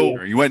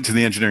 So you went into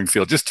the engineering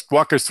field. Just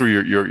walk us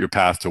through your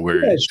path to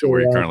where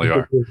you currently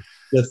are.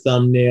 The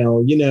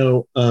thumbnail,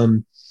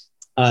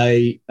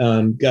 I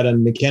got a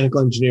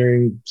mechanical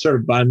engineering sort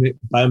of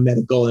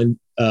biomedical and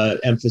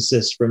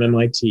emphasis from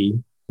MIT,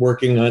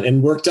 worked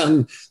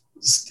on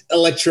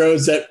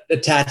electrodes that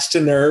attach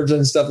to nerves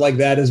and stuff like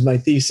that as my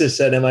thesis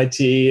at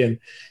MIT.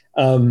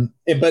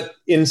 But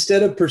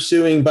instead of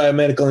pursuing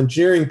biomedical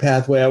engineering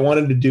pathway, I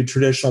wanted to do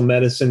traditional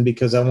medicine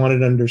because I wanted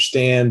to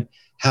understand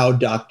how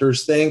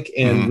doctors think.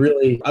 And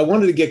really, I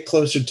wanted to get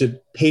closer to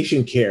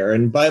patient care,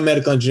 and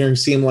biomedical engineering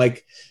seemed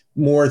like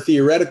more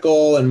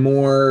theoretical and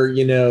more,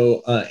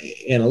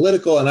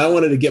 analytical. And I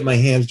wanted to get my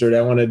hands dirty.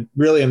 I wanted to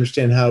really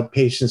understand how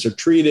patients are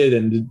treated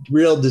and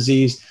real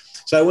disease.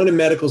 So I went to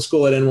medical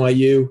school at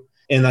NYU,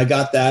 and I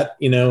got that,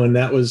 and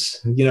that was,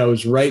 it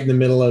was right in the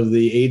middle of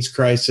the AIDS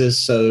crisis.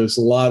 So there was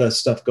a lot of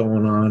stuff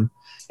going on.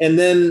 And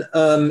then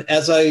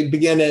as I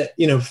began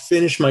to,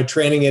 finish my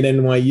training at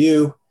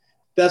NYU,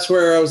 that's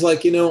where I was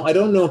like, I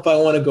don't know if I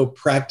want to go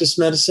practice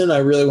medicine. I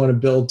really want to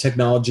build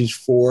technologies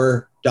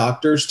for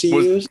doctors to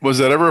use. Was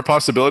that ever a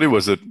possibility?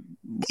 Was it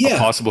a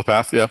possible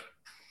path? Yeah,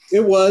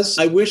 it was.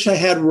 I wish I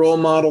had role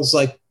models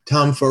like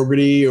Tom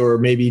Fogarty or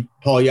maybe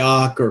Paul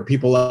Yock or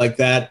people like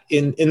that.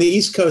 In the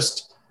East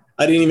Coast,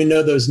 I didn't even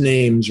know those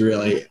names,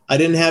 really. I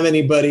didn't have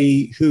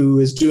anybody who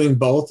is doing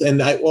both.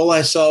 And all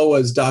I saw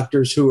was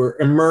doctors who were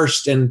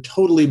immersed and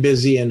totally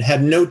busy and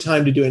had no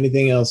time to do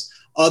anything else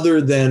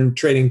other than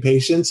treating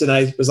patients. And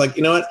I was like,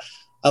 you know what?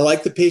 I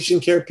like the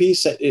patient care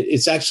piece.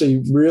 It's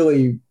actually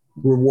really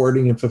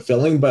rewarding and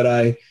fulfilling, but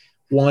I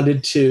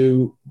wanted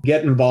to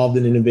get involved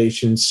in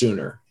innovation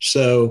sooner.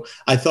 So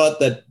I thought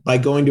that by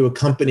going to a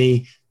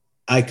company,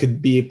 I could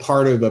be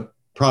part of a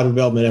product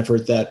development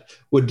effort that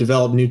would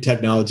develop new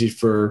technologies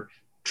for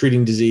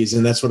treating disease.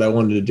 And that's what I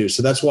wanted to do.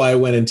 So that's why I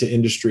went into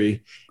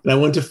industry. And I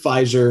went to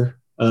Pfizer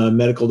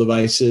Medical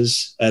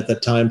Devices at the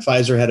time.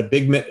 Pfizer had a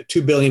big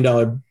 $2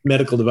 billion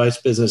medical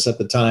device business at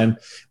the time,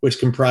 which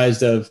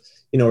comprised of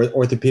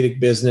orthopedic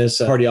business,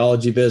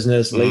 cardiology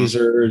business,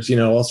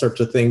 lasers, all sorts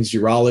of things,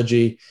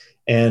 urology.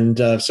 And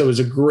so it was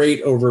a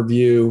great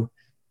overview,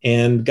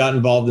 and got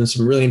involved in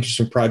some really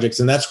interesting projects.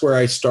 And that's where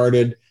I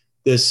started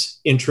this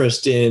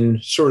interest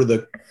in sort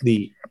of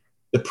the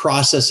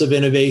process of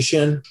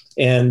innovation.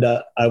 And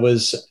I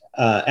was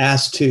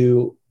asked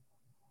to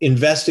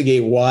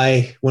investigate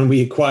why, when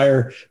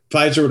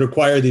Pfizer would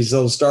acquire these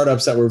little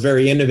startups that were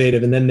very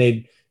innovative, and then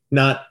they'd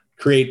not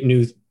create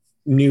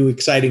new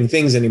exciting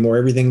things anymore.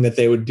 Everything that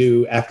they would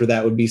do after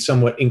that would be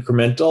somewhat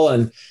incremental.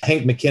 And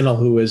Hank McKinnell,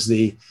 who was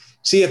the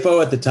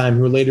CFO at the time,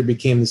 who later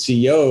became the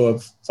CEO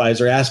of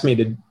Pfizer, asked me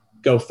to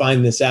go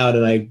find this out.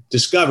 And I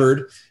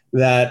discovered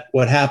that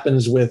what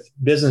happens with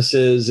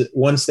businesses,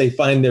 once they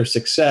find their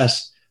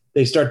success,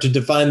 they start to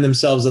define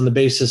themselves on the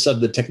basis of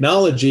the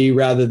technology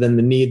rather than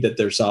the need that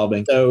they're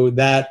solving. So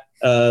that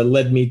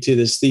led me to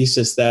this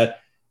thesis that,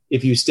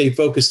 if you stay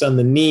focused on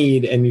the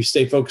need and you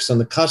stay focused on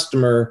the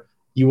customer,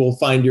 you will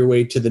find your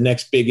way to the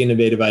next big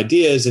innovative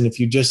ideas. And if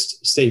you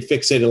just stay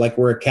fixated, like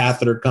we're a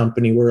catheter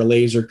company, we're a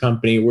laser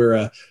company, we're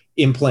a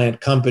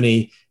implant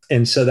company.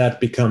 And so that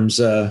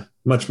becomes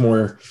much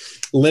more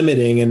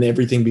limiting and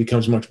everything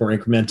becomes much more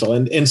incremental.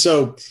 And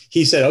so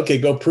he said, okay,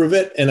 go prove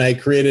it. And I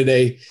created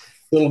a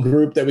little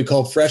group that we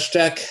called Fresh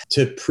Tech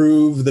to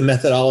prove the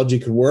methodology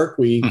could work.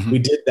 We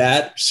did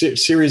that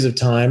series of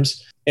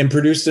times and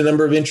produced a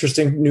number of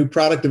interesting new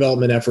product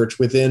development efforts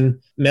within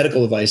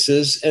medical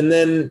devices. And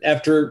then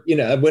after,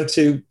 I went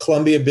to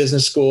Columbia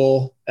Business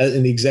School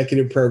in the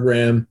executive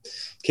program,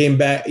 came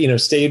back,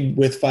 stayed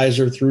with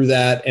Pfizer through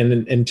that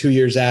and 2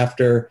 years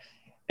after.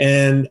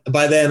 And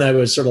by then I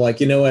was sort of like,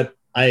 you know what,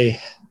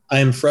 I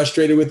am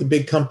frustrated with the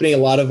big company. A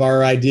lot of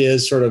our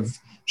ideas sort of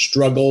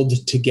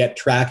struggled to get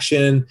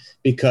traction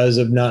because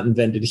of not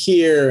invented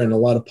here and a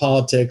lot of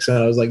politics. And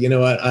I was like, you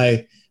know what,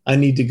 I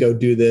need to go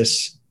do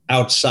this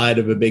outside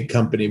of a big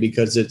company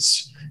because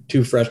it's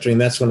too frustrating.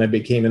 That's when I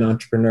became an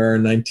entrepreneur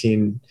in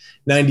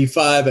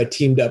 1995. I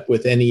teamed up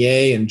with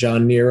NEA and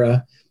John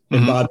Nera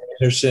and Bob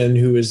Anderson,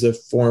 who is the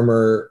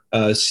former,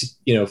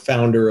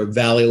 founder of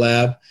Valley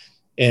Lab.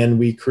 And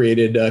we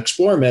created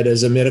ExploraMed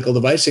as a medical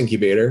device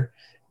incubator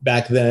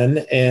back then,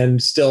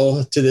 and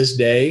still to this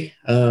day,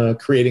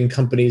 creating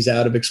companies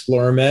out of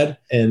ExploraMed.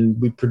 And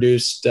we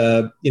produced,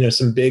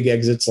 some big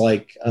exits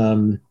like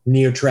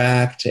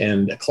NeoTract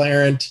and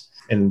Acclarent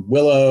and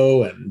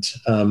Willow and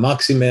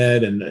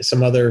MoxyMed and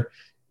some other,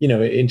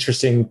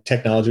 interesting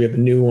technology. We have a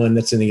new one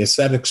that's in the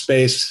aesthetic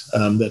space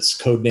that's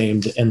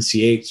codenamed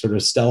NC8, sort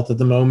of stealth at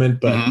the moment.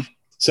 But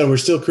so we're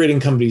still creating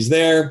companies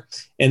there.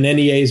 And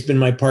NEA has been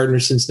my partner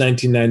since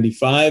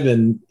 1995.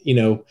 And,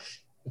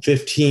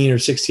 15 or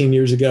 16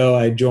 years ago,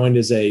 I joined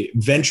as a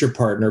venture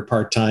partner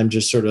part-time,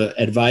 just sort of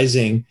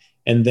advising.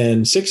 And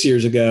then 6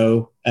 years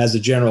ago as a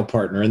general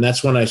partner. And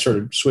that's when I sort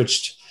of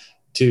switched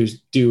to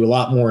do a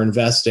lot more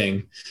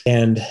investing.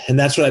 And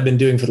that's what I've been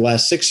doing for the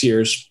last 6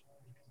 years.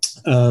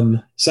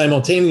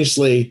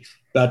 Simultaneously,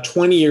 about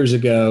 20 years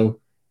ago,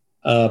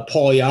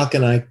 Paul Yock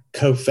and I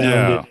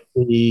co-founded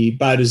the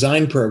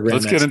biodesign program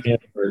at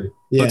Stanford.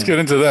 Let's get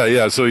into that.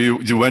 Yeah. So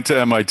you went to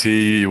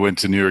MIT, you went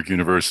to New York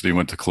University, you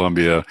went to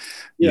Columbia,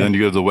 and then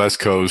you go to the West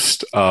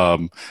Coast. I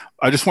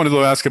just wanted to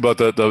ask about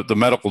the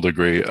medical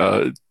degree.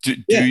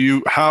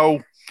 How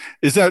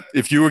is that,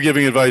 if you were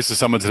giving advice to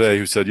someone today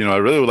who said, I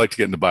really would like to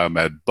get into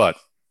biomed, but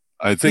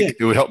I think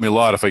it would help me a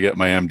lot if I get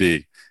my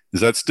MD. Is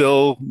that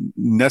still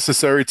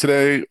necessary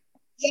today?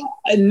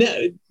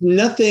 Yeah,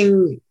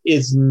 nothing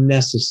is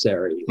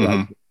necessary.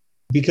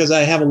 Because I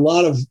have a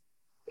lot of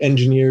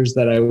engineers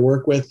that I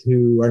work with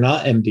who are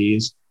not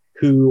MDs,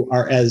 who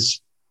are as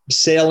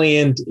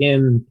salient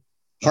in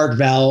heart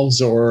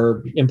valves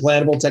or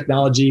implantable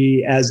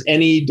technology as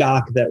any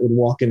doc that would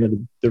walk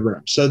into the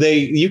room. So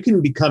you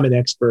can become an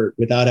expert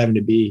without having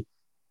to be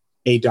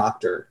a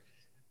doctor.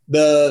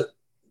 The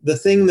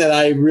thing that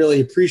I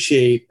really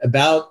appreciate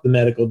about the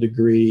medical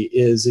degree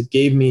is it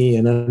gave me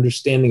an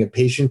understanding of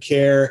patient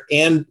care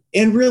and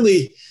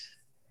really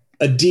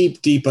a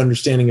deep, deep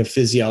understanding of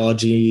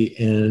physiology.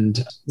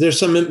 And there's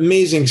some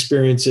amazing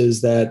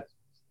experiences that,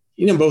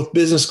 both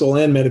business school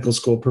and medical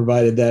school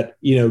provided that,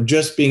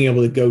 just being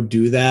able to go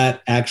do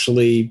that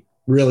actually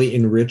really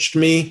enriched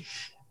me.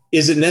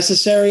 Is it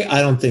necessary?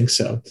 I don't think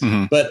so.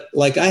 But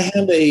I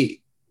have a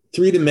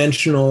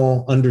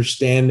three-dimensional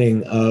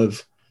understanding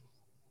of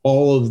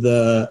all of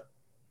the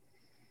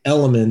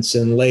elements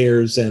and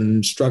layers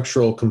and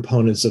structural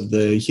components of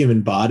the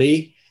human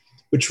body,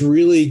 which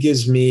really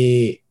gives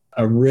me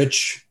a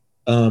rich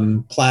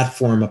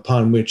platform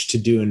upon which to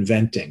do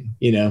inventing,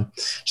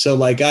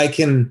 So I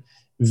can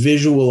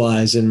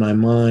visualize in my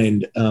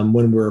mind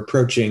when we're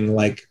approaching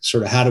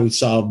sort of how do we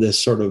solve this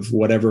sort of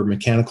whatever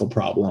mechanical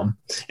problem.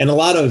 And a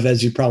lot of,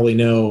 as you probably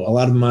know, a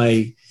lot of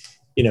my,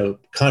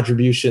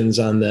 contributions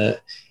on the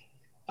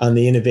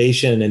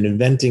innovation and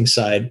inventing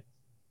side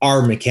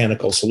are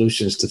mechanical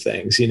solutions to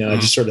things. I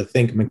just sort of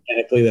think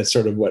mechanically. That's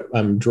sort of what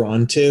I'm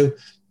drawn to.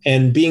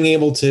 And being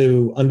able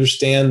to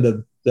understand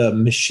the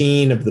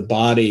machine of the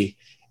body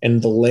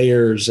and the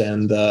layers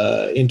and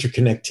the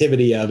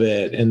interconnectivity of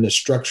it and the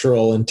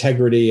structural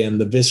integrity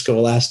and the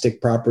viscoelastic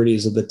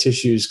properties of the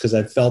tissues, because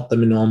I've felt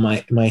them in all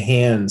my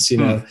hands,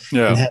 and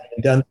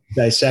having done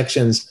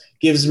dissections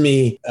gives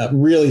me a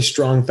really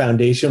strong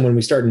foundation when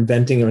we start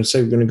inventing and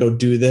say, we're going to go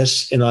do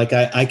this. And I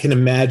can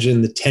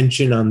imagine the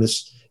tension on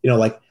this,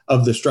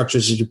 of the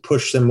structures as you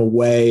push them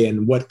away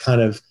and what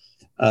kind of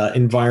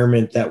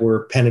environment that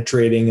we're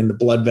penetrating and the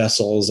blood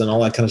vessels and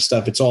all that kind of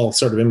stuff. It's all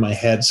sort of in my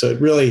head. So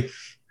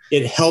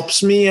it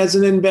helps me as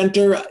an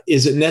inventor.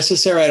 Is it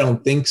necessary? I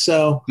don't think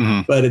so,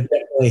 but it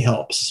definitely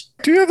helps.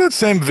 Do you have that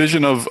same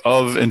vision of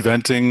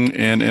inventing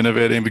and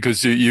innovating?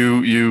 Because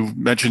you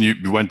mentioned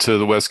you went to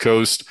the West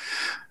Coast.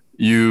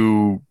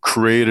 you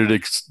co-created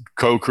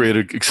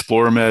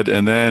ExploreMed,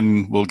 and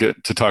then we'll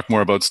get to talk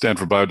more about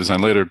Stanford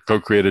Biodesign later,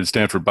 co-created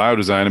Stanford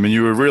Biodesign. I mean,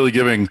 you were really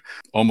giving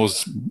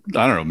almost,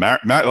 I don't know,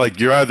 like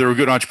you're either a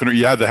good entrepreneur,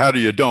 you have the how do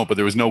you don't, but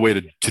there was no way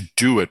to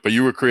do it, but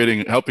you were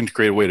helping to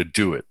create a way to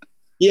do it.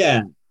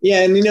 Yeah.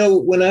 Yeah. And,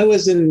 when I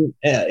was in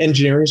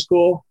engineering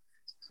school,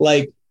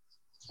 I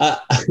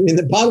mean,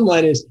 the bottom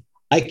line is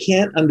I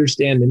can't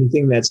understand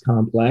anything that's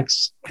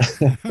complex.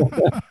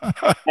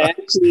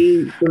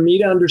 Actually, for me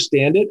to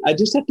understand it, I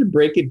just have to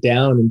break it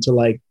down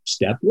into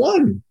step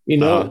one,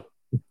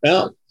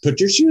 well, put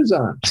your shoes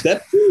on.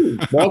 Step two,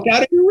 walk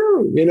out of your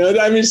room.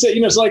 I mean, so,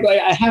 it's like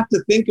I have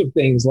to think of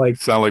things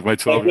sound like my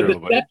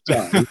 12-year-old.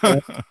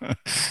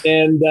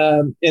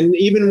 And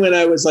even when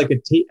I was like a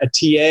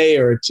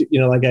TA or,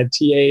 I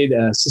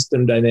TA'd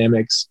system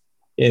dynamics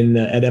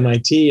at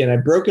MIT, and I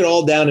broke it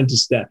all down into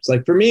steps.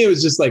 Like for me, it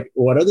was just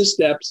what are the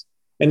steps?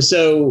 And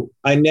so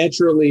I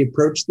naturally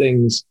approach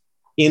things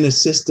in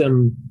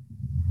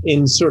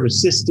sort of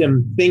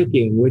system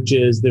thinking, which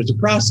is there's a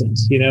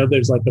process,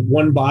 there's a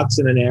one box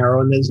and an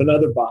arrow, and there's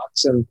another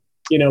box, and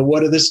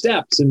what are the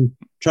steps, and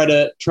try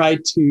to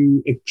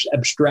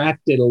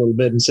abstract it a little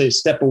bit and say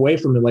step away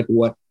from it,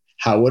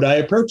 how would I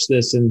approach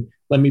this, and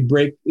let me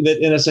break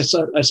that. And as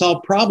I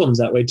solve problems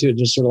that way too,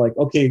 just sort of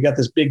okay, you got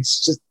this big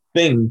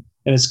thing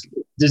and it's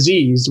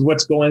disease,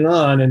 what's going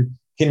on, and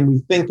can we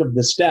think of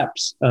the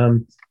steps?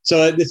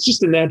 So it's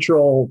just a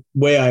natural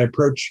way I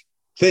approach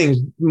things,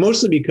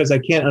 mostly because I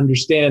can't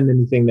understand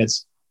anything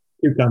that's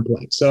too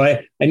complex. So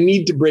I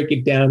need to break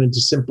it down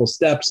into simple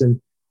steps. And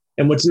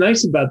what's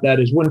nice about that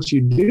is once you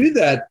do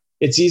that,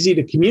 it's easy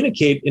to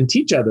communicate and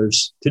teach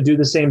others to do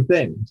the same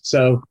thing.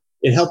 So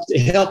it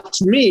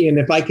helps me. And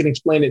if I can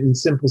explain it in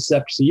simple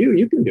steps to you,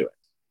 you can do it.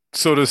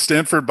 So does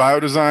Stanford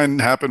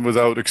Biodesign happen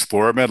without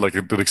ExploreMed?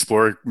 Did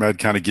ExploreMed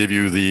kind of give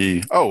you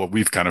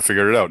we've kind of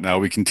figured it out. Now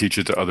we can teach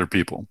it to other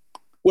people?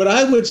 What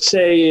I would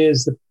say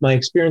is my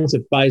experience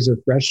at Pfizer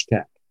Fresh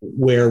Tech,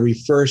 where we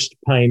first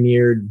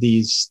pioneered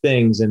these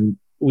things and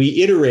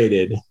we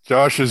iterated.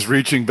 Josh is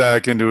reaching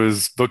back into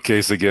his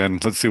bookcase again.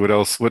 Let's see what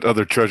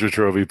other treasure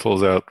trove he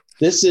pulls out.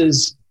 This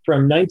is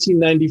from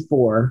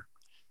 1994.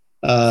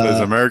 It's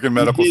American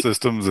Medical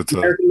Systems.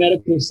 American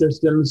Medical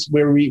Systems,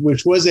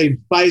 which was a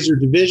Pfizer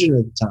division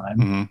at the time.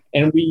 Mm-hmm.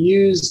 And we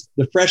used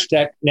the Fresh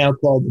Tech, now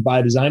called the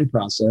biodesign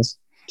process,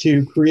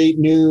 to create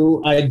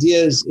new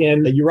ideas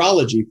in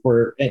urology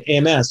for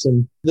AMS.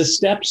 And the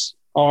steps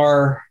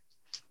are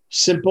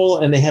simple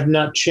and they have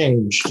not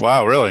changed.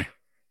 Wow, really?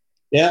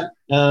 Yeah.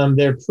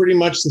 They're pretty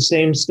much the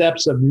same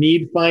steps of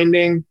need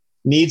finding,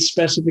 need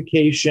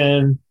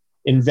specification,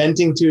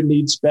 inventing to a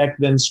need spec,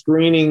 then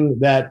screening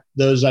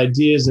those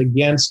ideas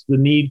against the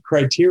need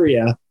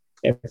criteria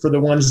for the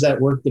ones that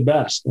work the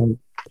best.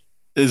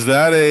 Is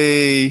that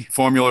a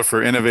formula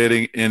for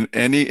innovating in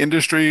any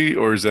industry,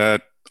 or is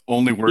that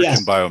only work in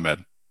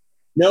biomed?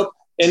 Nope.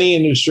 Any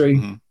industry.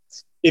 Mm-hmm.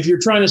 If you're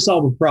trying to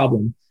solve a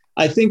problem,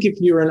 I think if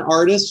you're an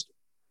artist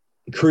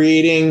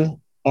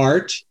creating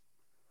art,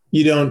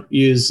 you don't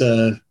use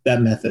that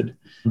method.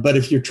 But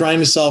if you're trying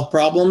to solve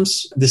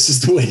problems, this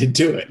is the way to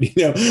do it.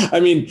 I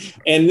mean,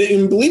 and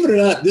believe it or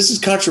not, this is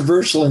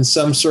controversial in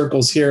some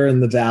circles here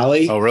in the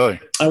Valley. Oh, really?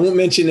 I won't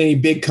mention any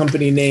big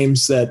company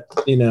names that,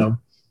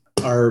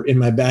 are in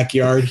my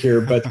backyard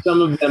here, but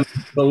some of them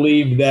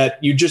believe that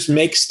you just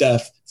make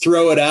stuff,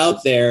 throw it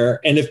out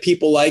there, and if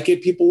people like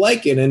it, people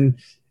like it. And,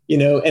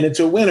 and it's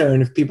a winner.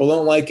 And if people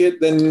don't like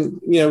it, then,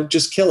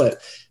 just kill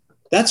it.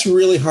 That's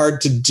really hard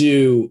to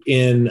do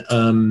in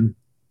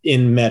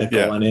medical.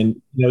 Yeah.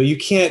 And you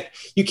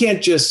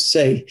can't just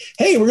say,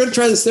 hey, we're going to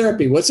try this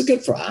therapy. What's it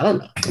good for? I don't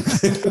know.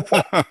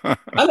 I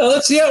don't know.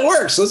 Let's see how it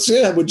works.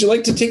 Would you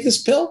like to take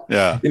this pill?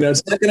 Yeah.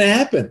 It's not going to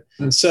happen.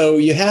 And so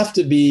you have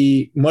to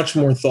be much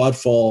more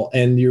thoughtful,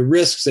 and your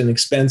risks and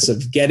expense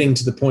of getting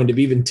to the point of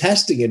even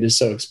testing it is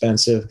so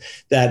expensive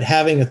that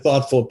having a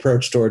thoughtful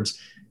approach towards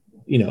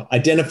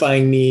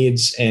identifying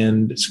needs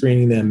and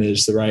screening them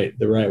is the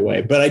right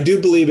way. But I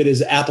do believe it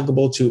is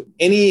applicable to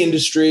any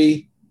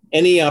industry,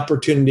 any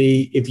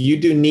opportunity. If you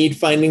do need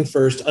finding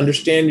first,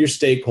 understand your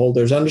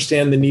stakeholders,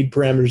 understand the need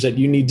parameters that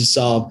you need to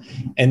solve,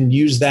 and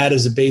use that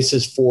as a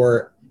basis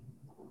for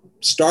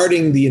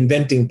starting the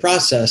inventing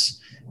process,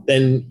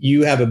 then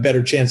you have a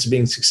better chance of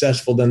being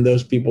successful than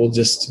those people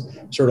just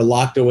sort of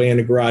locked away in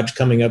a garage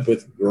coming up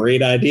with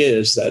great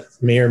ideas that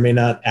may or may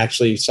not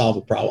actually solve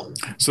a problem.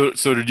 So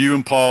did you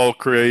and Paul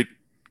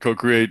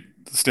co-create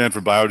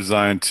Stanford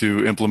Biodesign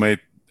to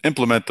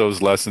implement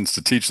those lessons,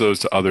 to teach those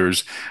to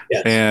others?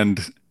 Yes.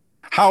 And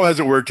how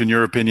has it worked in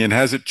your opinion?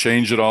 Has it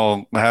changed at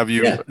all? Have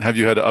you had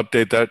to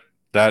update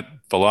that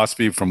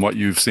philosophy from what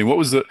you've seen?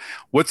 What's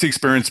the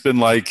experience been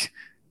like?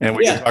 And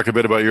we can talk a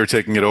bit about your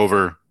taking it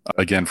over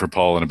again for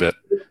Paul in a bit.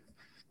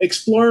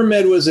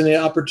 ExploreMed was an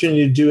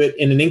opportunity to do it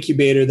in an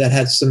incubator that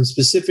had some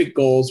specific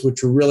goals,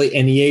 which were really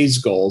NEA's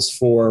goals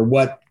for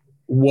what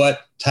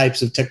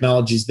types of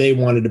technologies they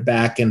wanted to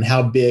back and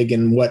how big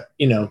and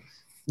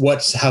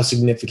how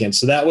significant.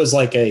 So that was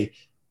like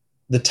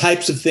the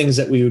types of things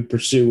that we would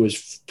pursue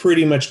was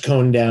pretty much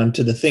coned down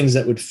to the things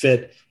that would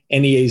fit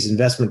NEA's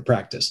investment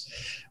practice.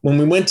 When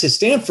we went to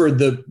Stanford,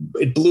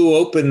 it blew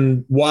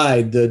open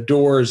wide the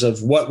doors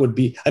of what would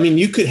be. I mean,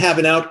 you could have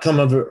an outcome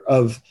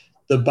of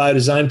the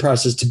biodesign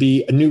process to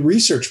be a new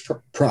research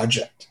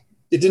project.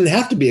 It didn't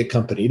have to be a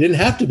company. It didn't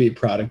have to be a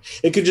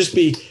product. It could just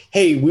be,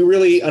 hey, we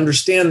really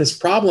understand this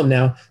problem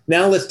now.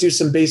 Now let's do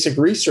some basic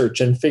research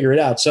and figure it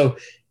out. So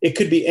it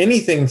could be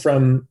anything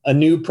from a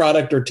new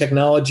product or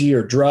technology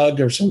or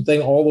drug or something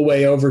all the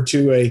way over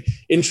to a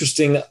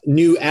interesting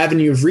new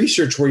avenue of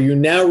research where you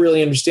now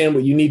really understand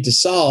what you need to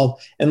solve.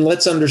 And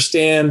let's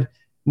understand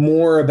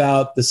more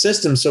about the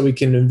system so we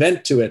can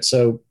invent to it.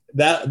 So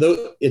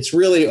it's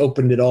really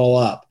opened it all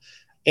up.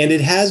 And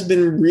it has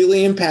been really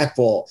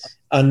impactful.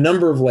 A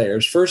number of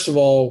layers. First of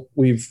all,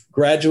 we've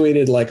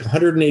graduated like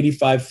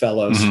 185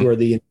 fellows who are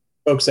the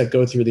folks that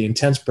go through the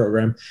intense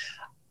program.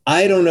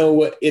 I don't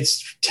know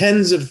it's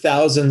tens of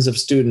thousands of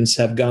students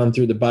have gone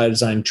through the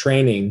biodesign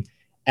training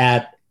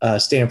at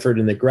Stanford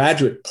in the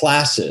graduate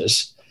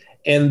classes.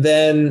 And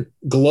then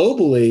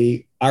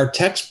globally, our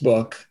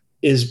textbook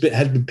has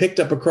been picked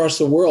up across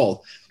the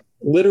world.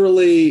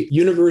 Literally,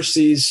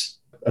 universities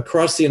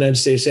across the United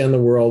States and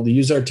the world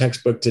use our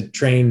textbook to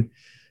train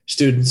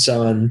students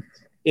on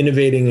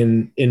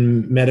innovating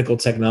in medical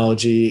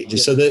technology.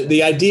 So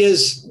the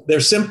ideas,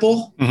 they're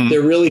simple,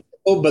 they're really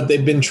simple, but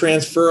they've been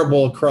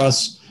transferable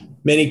across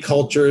many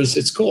cultures.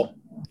 It's cool.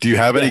 Do you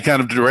have any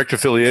kind of direct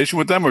affiliation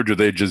with them, or do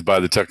they just buy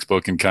the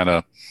textbook and kind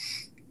of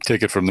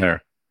take it from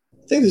there?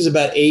 I think there's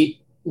about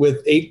eight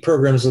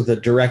programs with a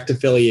direct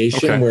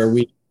affiliation where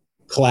we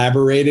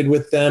collaborated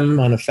with them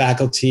on a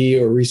faculty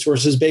or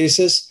resources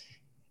basis.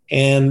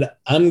 And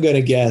I'm going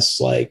to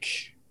guess like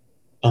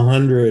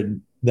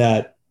 100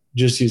 that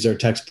just use our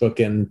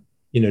textbook and,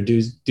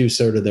 do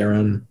sort of their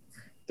own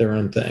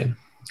thing.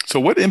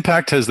 So what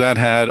impact has that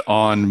had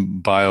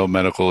on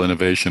biomedical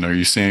innovation? Are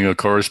you seeing a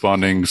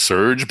corresponding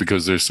surge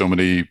because there's so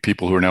many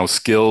people who are now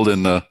skilled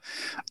in the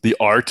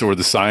art or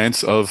the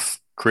science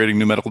of creating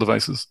new medical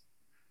devices?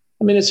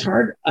 I mean, it's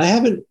hard. I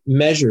haven't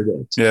measured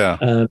it. Yeah.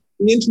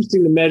 It's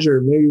interesting to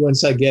measure. Maybe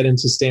once I get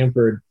into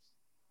Stanford,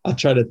 I'll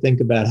try to think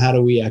about how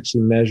do we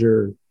actually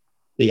measure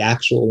the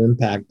actual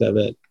impact of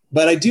it.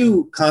 But I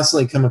do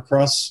constantly come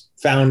across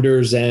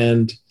founders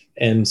and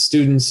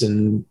students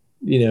and,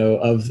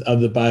 of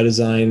the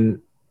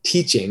biodesign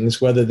teachings,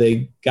 whether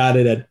they got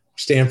it at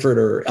Stanford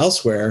or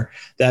elsewhere,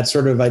 that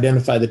sort of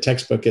identify the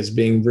textbook as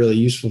being really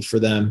useful for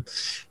them.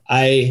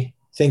 I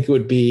think it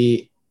would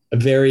be a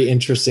very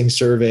interesting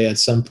survey at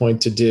some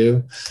point to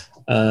do.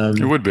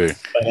 It would be.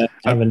 But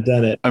I haven't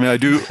done it. I mean,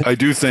 I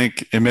do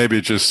think, and maybe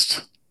it's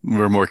just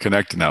we're more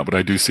connected now, but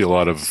I do see a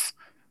lot of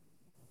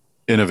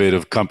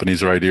innovative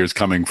companies or ideas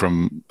coming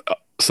from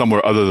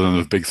somewhere other than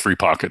the big three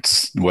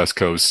pockets, West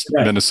Coast,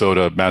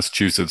 Minnesota,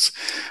 Massachusetts.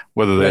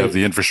 Whether they have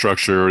the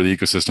infrastructure or the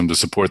ecosystem to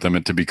support them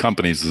and to be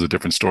companies is a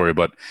different story,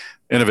 but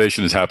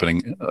innovation is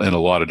happening in a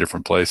lot of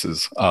different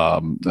places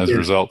as a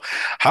result.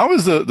 How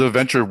has the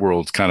venture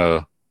world kind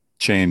of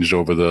changed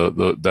over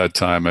that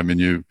time? I mean,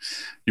 you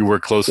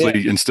work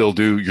closely and still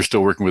do. You're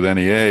still working with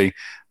NEA,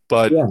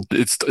 but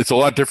it's a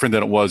lot different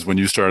than it was when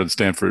you started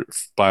Stanford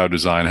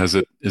Biodesign.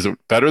 Is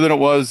it better than it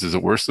was? Is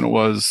it worse than it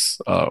was?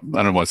 I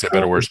don't want to say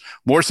better or worse.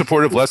 More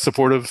supportive, less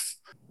supportive?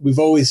 We've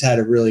always had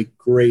a really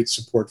great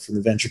support from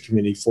the venture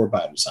community for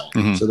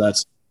biodesign. So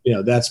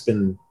that's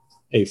been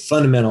a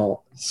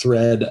fundamental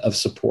thread of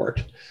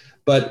support.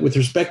 But with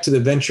respect to the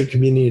venture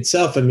community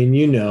itself, I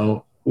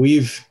mean,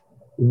 we've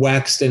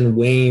waxed and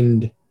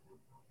waned.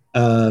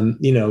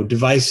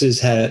 Devices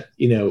had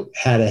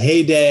a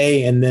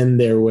heyday, and then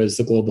there was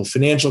the global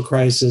financial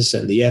crisis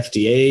and the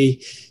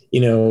FDA,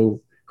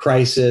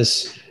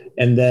 crisis.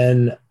 And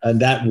then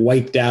that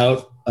wiped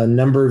out a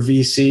number of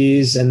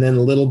VCs. And then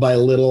little by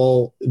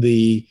little,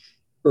 the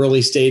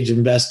early stage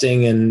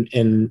investing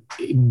and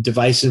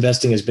device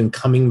investing has been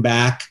coming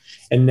back.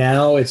 And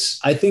now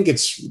I think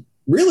it's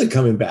really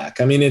coming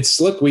back. I mean,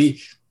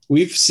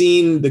 we've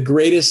seen the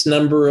greatest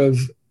number of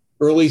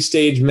early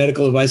stage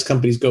medical device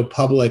companies go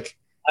public,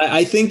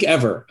 I think,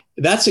 ever.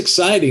 That's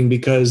exciting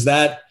because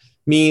that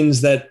means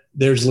that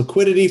there's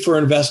liquidity for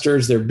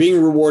investors. They're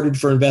being rewarded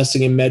for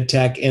investing in med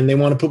tech, and they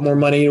want to put more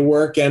money to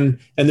work, and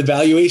the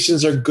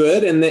valuations are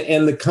good, and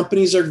the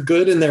companies are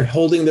good, and they're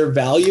holding their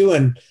value,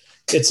 and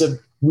it's a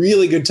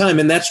really good time.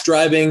 And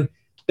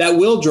that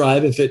will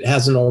drive, if it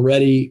hasn't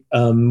already,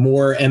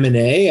 more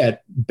M&A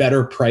at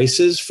better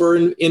prices for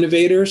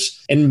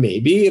innovators, and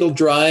maybe it'll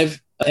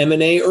drive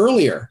M&A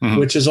earlier,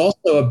 which is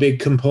also a big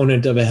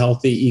component of a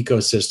healthy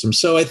ecosystem.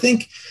 So I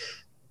think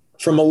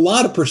from a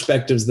lot of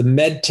perspectives, the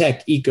med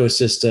tech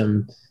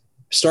ecosystem,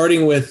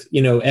 starting with,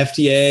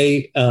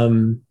 FDA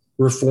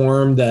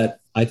reform that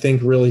I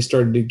think really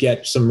started to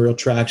get some real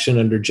traction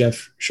under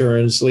Jeff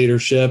Shuren's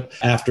leadership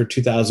after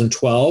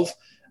 2012,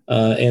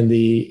 and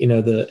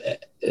the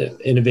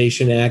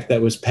Innovation Act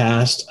that was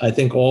passed. I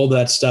think all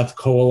that stuff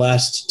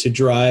coalesced to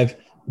drive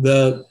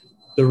the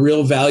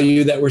real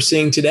value that we're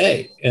seeing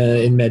today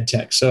in med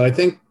tech. So I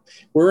think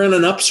we're in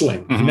an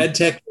upswing.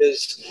 MedTech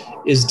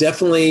is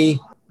definitely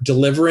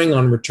delivering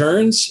on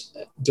returns,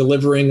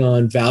 delivering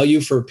on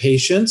value for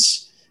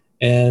patients,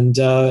 and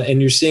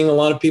you're seeing a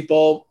lot of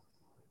people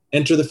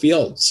enter the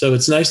field. So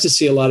it's nice to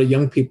see a lot of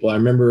young people. I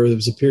remember there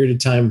was a period of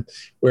time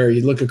where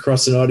you look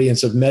across an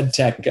audience of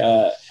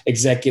MedTech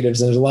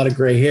executives, and there's a lot of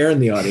gray hair in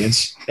the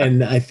audience.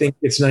 And I think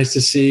it's nice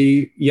to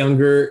see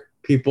younger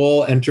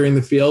people entering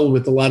the field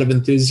with a lot of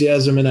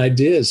enthusiasm and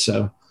ideas.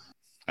 So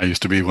I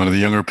used to be one of the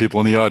younger people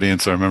in the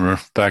audience. I remember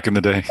back in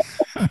the day.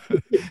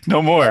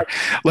 No more.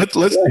 Let's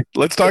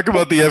talk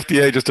about the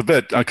FDA just a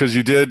bit, because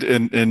you did,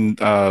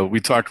 we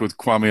talked with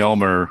Kwame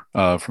Elmer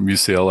from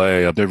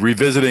UCLA. They're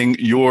revisiting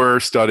your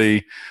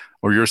study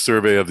or your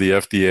survey of the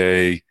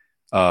FDA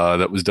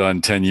that was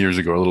done 10 years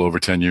ago, a little over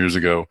 10 years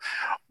ago.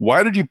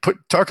 Why did you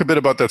talk a bit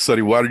about that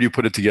study? Why did you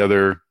put it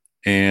together,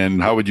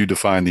 and how would you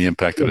define the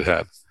impact that it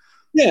had?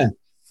 Yeah.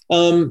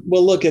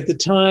 Well, look, at the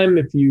time,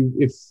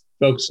 if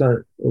folks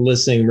aren't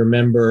listening,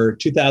 remember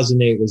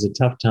 2008 was a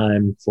tough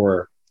time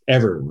for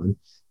everyone,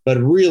 but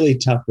really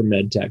tough for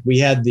MedTech. We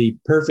had the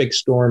perfect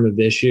storm of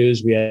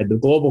issues. We had the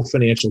global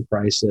financial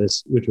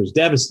crisis, which was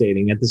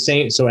devastating.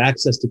 So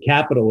access to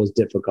capital was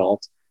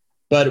difficult.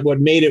 But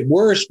what made it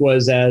worse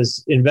was,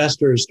 as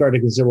investors started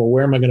to consider, well,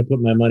 where am I going to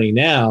put my money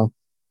now?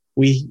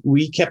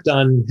 We kept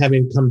on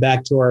having come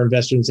back to our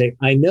investors and say,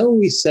 I know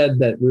we said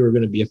that we were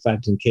going to be a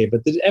 510K,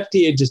 but the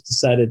FDA just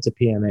decided to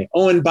PMA.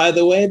 Oh, and by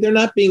the way, they're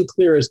not being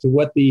clear as to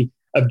what the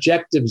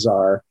objectives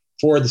are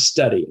for the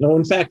study. No,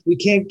 in fact, we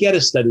can't get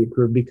a study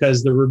approved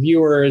because the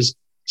reviewers,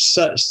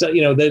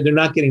 they're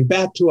not getting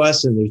back to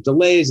us, and there's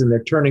delays, and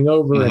they're turning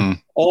over,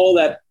 and all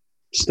that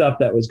stuff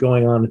that was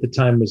going on at the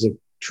time was a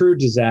true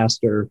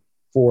disaster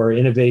for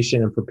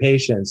innovation and for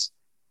patients.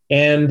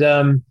 And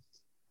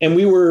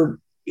we were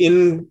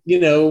in,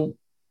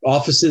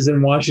 offices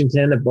in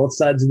Washington at both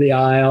sides of the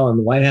aisle and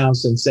the White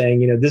House, and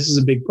saying, this is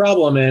a big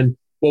problem. And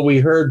what we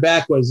heard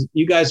back was,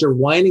 you guys are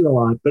whining a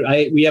lot, but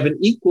we have an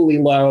equally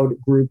loud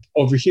group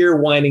over here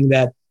whining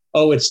that,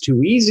 oh, it's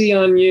too easy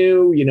on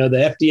you.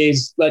 The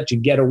FDA's let you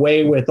get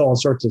away with all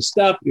sorts of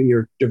stuff.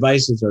 Your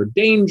devices are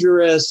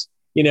dangerous.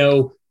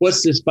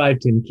 What's this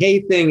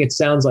 510K thing? It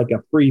sounds like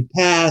a free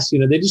pass.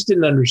 They just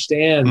didn't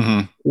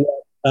understand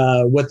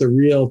what the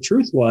real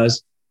truth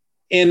was.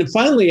 And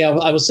finally,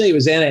 I will say it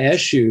was Anna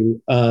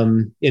Eshoo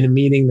in a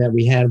meeting that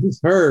we had with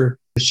her.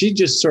 She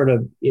just sort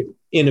of,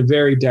 in a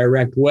very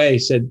direct way,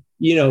 said,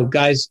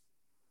 guys,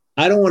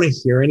 I don't want to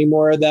hear any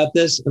more about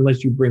this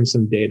unless you bring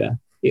some data.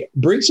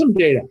 Bring some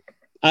data.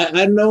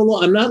 I'm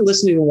not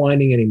listening to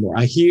whining anymore.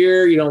 I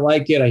hear you don't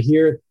like it. I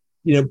hear,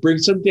 bring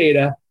some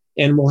data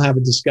and we'll have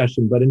a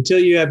discussion. But until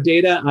you have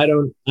data,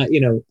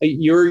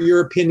 your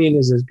opinion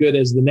is as good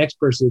as the next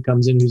person who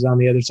comes in who's on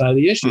the other side of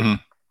the issue.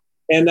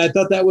 And I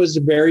thought that was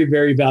a very,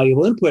 very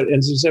valuable input.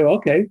 And so say,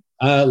 okay,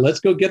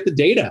 let's go get the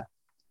data.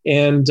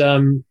 And,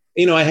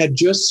 I had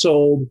just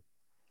sold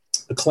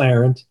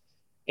Acclarent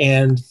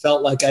and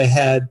felt like I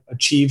had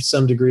achieved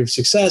some degree of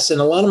success. And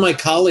a lot of my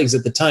colleagues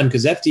at the time,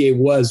 because FDA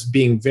was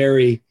being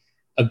very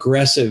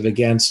aggressive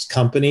against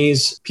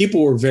companies,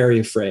 people were very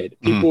afraid.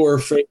 People were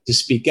afraid to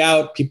speak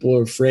out. People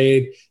were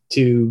afraid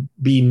to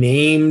be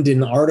named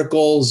in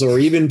articles or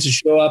even to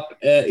show up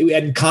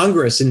at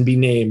Congress and be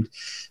named.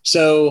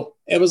 So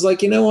it was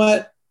like, you know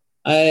what?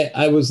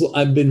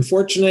 I've been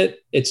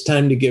fortunate. It's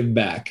time to give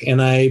back.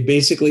 And I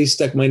basically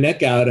stuck my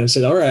neck out and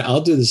said, all right,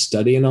 I'll do the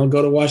study and I'll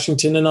go to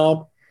Washington and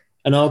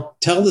I'll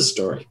tell the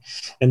story.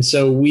 And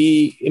so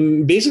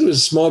basically it was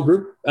a small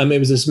group. It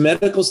was this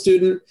medical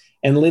student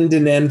and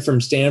Lyndon N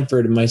from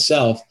Stanford and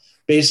myself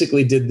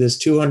basically did this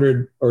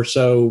 200 or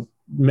so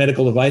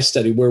medical device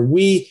study where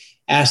we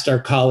asked our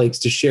colleagues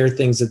to share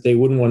things that they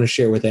wouldn't want to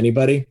share with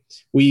anybody.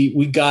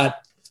 We got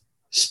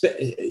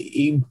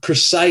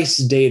precise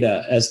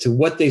data as to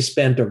what they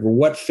spent over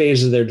what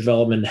phase of their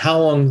development, how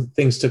long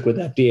things took with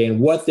FDA, and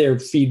what their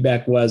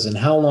feedback was, and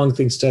how long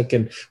things took,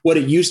 and what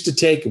it used to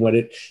take,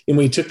 and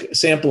we took a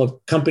sample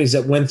of companies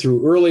that went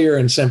through earlier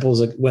and samples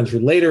that went through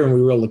later, and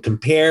we were able to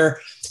compare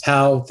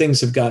how things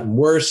have gotten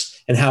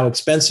worse and how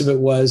expensive it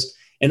was,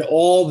 and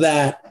all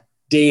that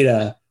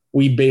data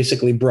we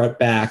basically brought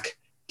back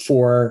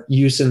for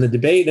use in the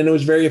debate, and it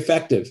was very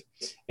effective.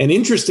 And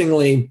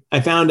interestingly,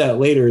 I found out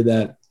later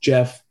that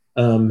Jeff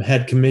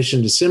had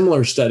commissioned a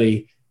similar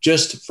study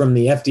just from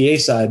the FDA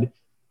side,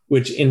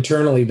 which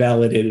internally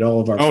validated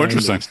all of our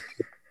findings. Interesting.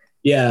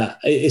 Yeah.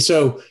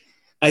 So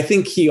I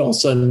think he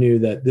also knew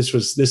that this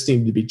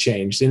needed to be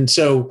changed. And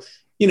so,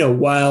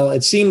 while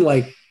it seemed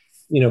like,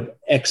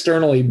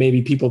 externally,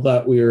 maybe people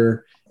thought we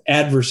were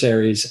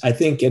adversaries, I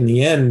think in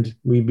the end,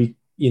 we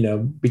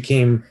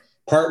became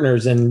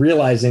partners and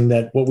realizing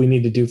that what we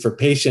need to do for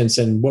patients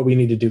and what we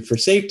need to do for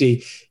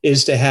safety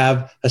is to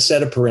have a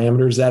set of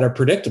parameters that are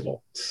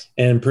predictable,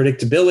 and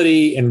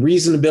predictability and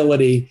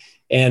reasonability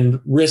and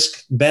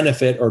risk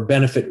benefit or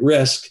benefit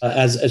risk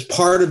as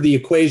part of the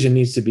equation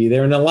needs to be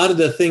there. And a lot of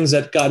the things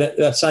that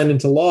got signed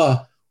into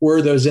law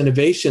were those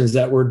innovations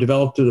that were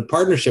developed through the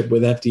partnership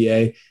with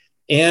FDA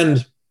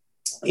and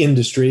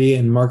industry,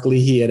 and Mark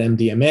Leahy at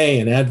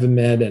MDMA and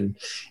AdvaMed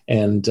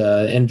and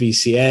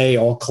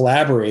NVCA all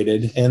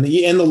collaborated, and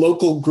the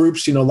local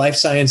groups, Life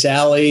Science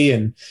Alley,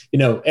 and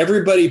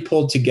everybody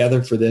pulled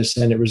together for this,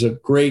 and it was a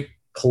great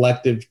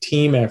collective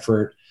team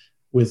effort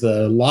with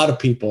a lot of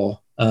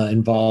people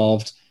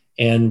involved,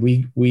 and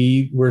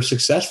we were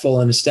successful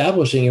in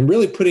establishing and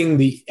really putting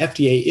the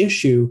FDA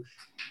issue.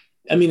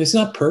 I mean, it's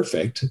not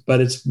perfect,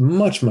 but it's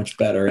much, much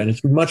better, and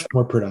it's much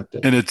more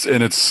productive. And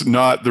it's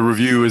not, the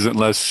review isn't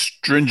less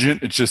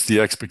stringent. It's just the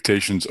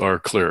expectations are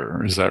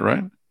clearer. Is that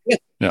right?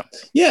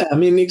 Yeah. I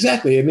mean,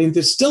 exactly. I mean,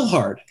 it's still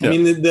hard. Yeah. I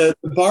mean, the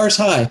bar is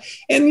high,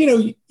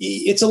 and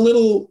it's a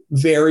little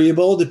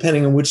variable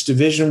depending on which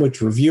division,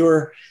 which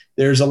reviewer.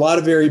 There's a lot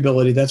of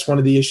variability. That's one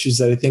of the issues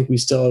that I think we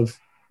still have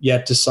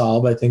yet to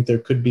solve. I think there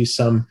could be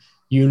some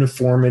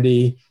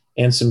uniformity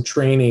and some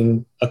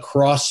training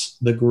across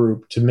the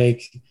group to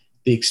make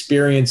the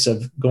experience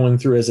of going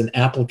through as an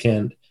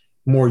applicant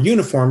more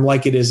uniform,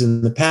 like it is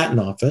in the patent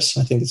office.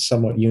 I think it's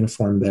somewhat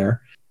uniform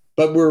there,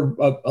 but we're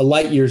a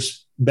light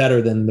years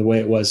better than the way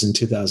it was in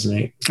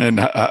 2008.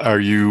 And are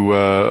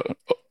you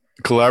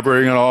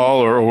collaborating at all,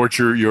 or what's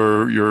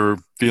your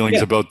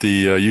feelings about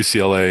the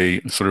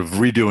UCLA sort of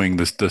redoing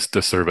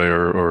this survey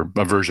or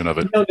a version of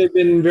it? They've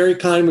been very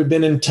kind. We've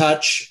been in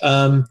touch.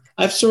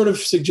 I've sort of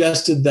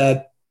suggested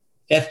that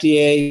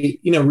FDA,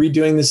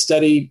 redoing the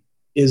study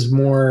is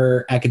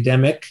more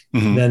academic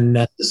than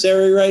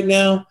necessary right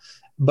now,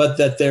 but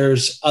that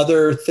there's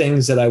other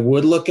things that I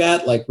would look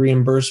at, like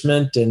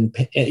reimbursement and,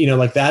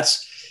 like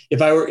that's,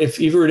 if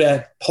you were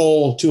to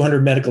poll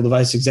 200 medical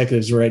device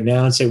executives right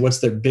now and say, what's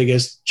their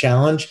biggest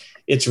challenge?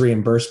 It's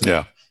reimbursement.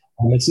 Yeah.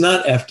 It's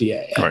not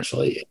FDA,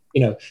 actually.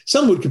 Right.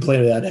 Some would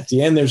complain about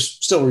FDA, and there's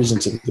still reason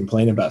to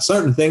complain about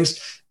certain things.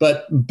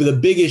 But the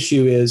big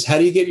issue is, how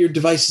do you get your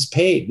devices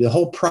paid? The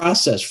whole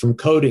process from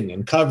coding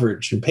and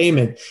coverage and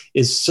payment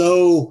is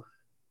so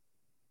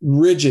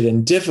rigid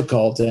and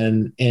difficult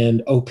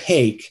and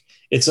opaque.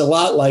 It's a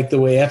lot like the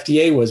way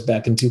FDA was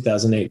back in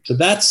 2008. So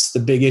that's the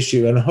big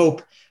issue. And I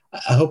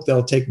hope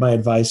they'll take my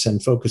advice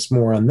and focus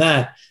more on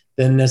that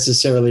than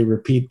necessarily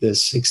repeat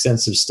this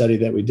extensive study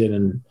that we did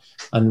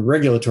on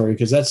regulatory,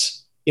 because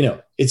that's,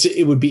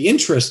 it would be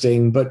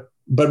interesting, but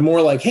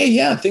more like, hey,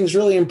 yeah, things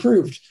really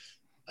improved.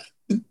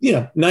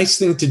 Nice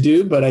thing to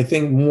do, but I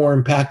think more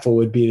impactful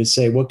would be to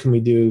say, what can we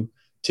do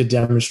to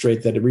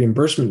demonstrate that a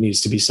reimbursement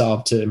needs to be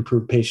solved to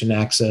improve patient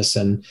access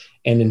and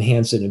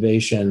enhance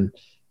innovation?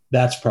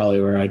 That's probably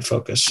where I'd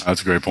focus.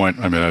 That's a great point.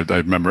 I mean, I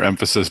remember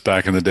Emphasis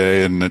back in the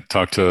day, and I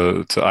talked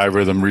to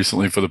iRhythm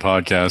recently for the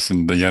podcast,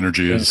 and the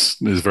energy is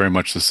very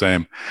much the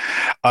same.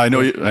 I know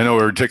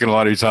we're taking a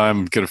lot of your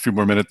time. Get a few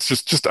more minutes.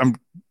 Just I'm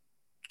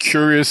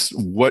curious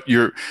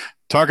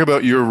talk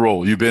about your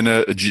role. You've been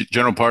a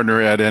general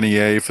partner at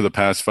NEA for the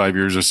past 5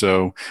 years or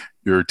so.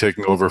 You're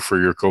taking over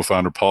for your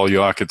co-founder, Paul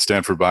Yock at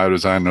Stanford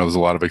Biodesign. I know there's a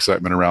lot of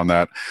excitement around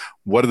that.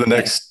 What are the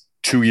next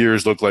 2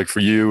 years look like for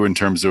you in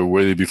terms of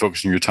where you'd be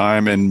focusing your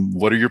time, and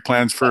what are your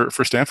plans for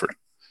Stanford?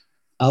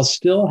 I'll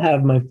still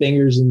have my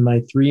fingers in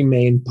my three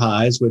main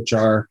pies, which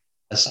are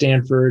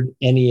Stanford,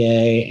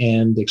 NEA,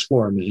 and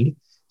ExploraMed.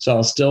 So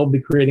I'll still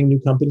be creating new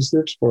companies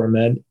through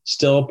ExploraMed,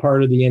 still a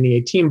part of the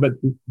NEA team, but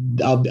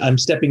I'm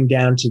stepping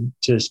down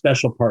to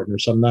special partner.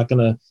 So I'm not going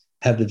to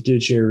have the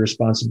fiduciary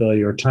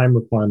responsibility or time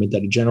requirement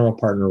that a general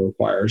partner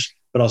requires,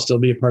 but I'll still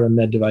be a part of the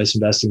med device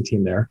investing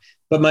team there.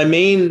 But my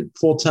main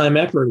full-time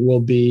effort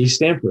will be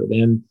Stanford.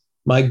 And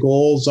my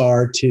goals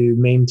are to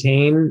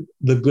maintain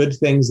the good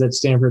things that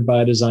Stanford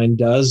Biodesign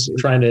does,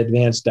 trying to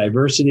advance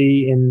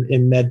diversity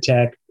in med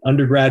tech,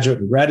 undergraduate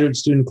and graduate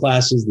student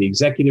classes, the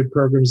executive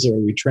programs where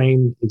we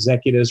train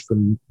executives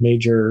from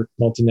major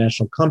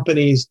multinational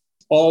companies,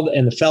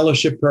 and the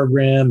fellowship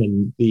program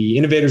and the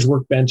innovators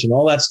workbench and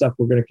all that stuff.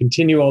 We're going to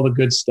continue all the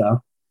good stuff.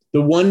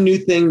 The one new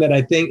thing that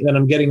I think that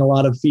I'm getting a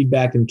lot of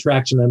feedback and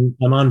traction,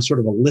 I'm on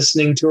sort of a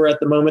listening tour at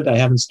the moment. I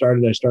haven't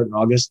started. I start in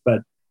August,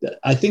 but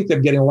I think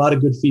they're getting a lot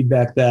of good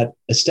feedback that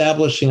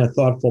establishing a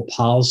thoughtful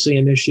policy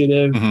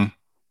initiative,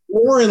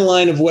 more in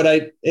line of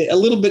a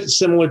little bit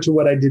similar to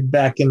what I did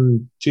back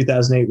in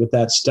 2008 with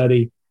that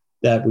study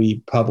that we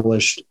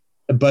published,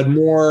 but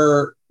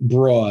more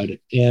broad.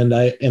 And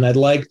I'd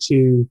like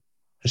to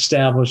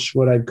establish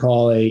what I'd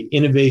call a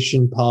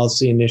innovation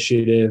policy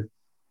initiative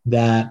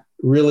that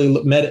really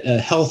a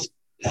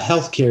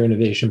healthcare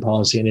innovation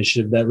policy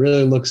initiative that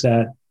really looks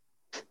at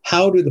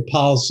how do the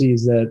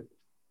policies that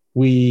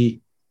we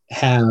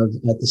have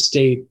at the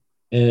state,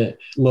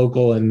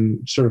 local,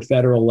 and sort of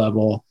federal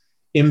level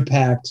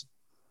impact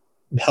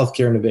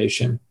healthcare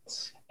innovation.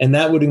 And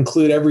that would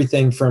include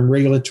everything from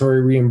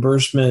regulatory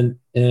reimbursement,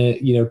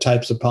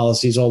 types of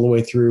policies, all the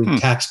way through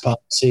tax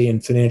policy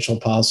and financial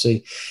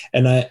policy.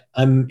 And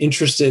I'm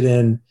interested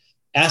in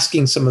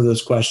asking some of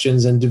those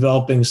questions and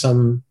developing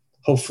some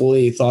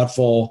hopefully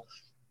thoughtful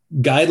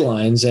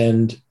guidelines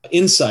and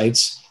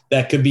insights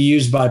that could be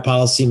used by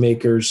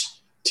policymakers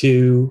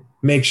to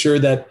make sure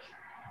that,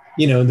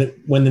 that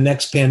when the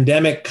next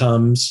pandemic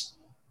comes,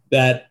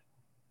 that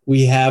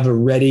we have a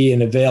ready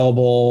and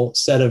available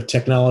set of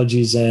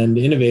technologies and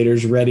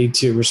innovators ready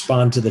to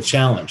respond to the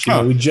challenge.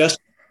 We just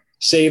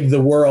saved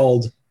the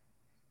world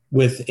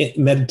with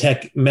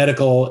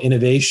medical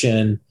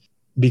innovation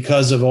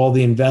because of all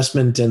the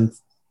investment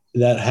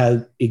that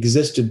had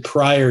existed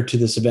prior to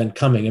this event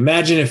coming.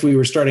 Imagine if we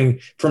were starting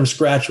from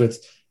scratch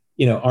with,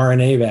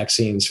 RNA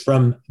vaccines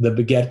from the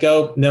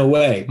get-go. No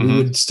way. We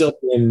would still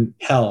be in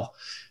hell.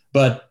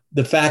 But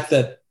the fact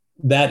that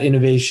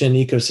innovation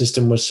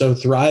ecosystem was so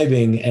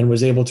thriving and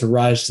was able to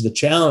rise to the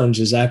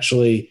challenge is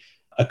actually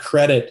a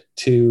credit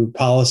to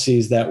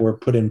policies that were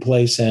put in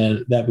place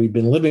and that we've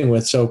been living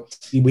with. So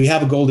we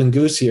have a golden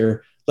goose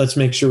here. Let's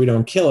make sure we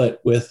don't kill it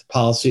with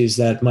policies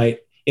that might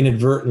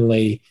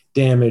inadvertently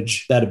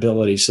damage that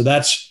ability. So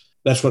that's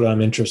what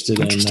I'm interested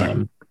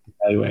in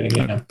evaluating.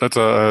 Yeah.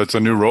 It's a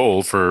new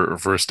role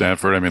for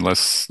Stanford. I mean,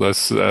 less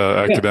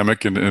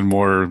academic and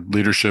more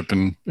leadership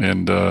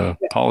and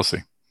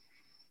policy.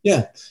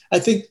 Yeah, I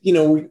think,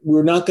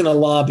 we're not going to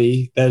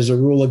lobby. There's a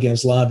rule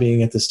against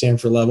lobbying at the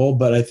Stanford level,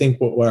 but I think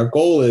what our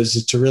goal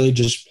is to really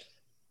just,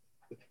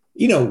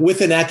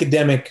 with an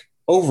academic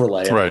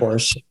overlay, of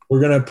course, we're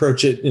going to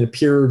approach it in a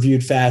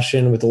peer-reviewed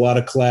fashion with a lot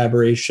of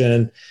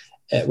collaboration.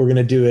 We're going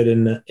to do it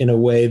in a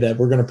way that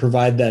we're going to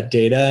provide that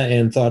data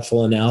and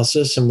thoughtful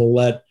analysis, and we'll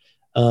let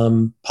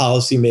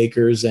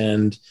policymakers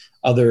and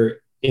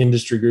other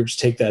industry groups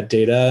take that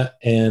data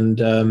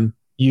and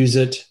use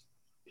it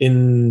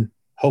in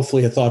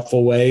hopefully a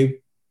thoughtful way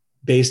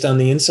based on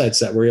the insights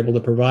that we're able to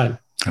provide.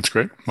 That's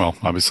great. Well,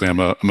 obviously, I'm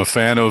a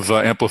fan of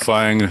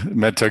amplifying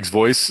MedTech's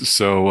voice,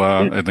 so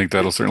I think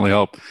that'll certainly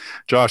help.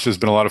 Josh, it's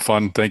been a lot of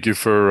fun. Thank you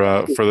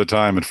for the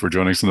time and for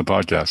joining us in the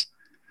podcast.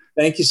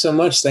 Thank you so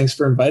much. Thanks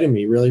for inviting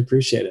me. Really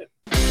appreciate it.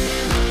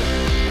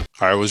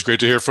 All right, it was great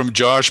to hear from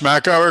Josh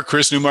Makower.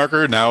 Chris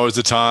Newmarker, now is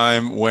the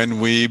time when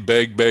we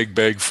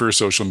beg for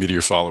social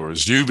media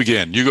followers. You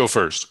begin. You go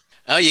first.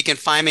 Oh, you can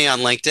find me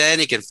on LinkedIn.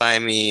 You can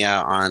find me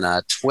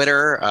on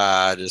Twitter.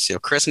 Just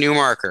Chris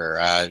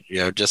Newmarker.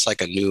 Just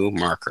like a new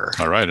marker.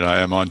 All right, and I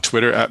am on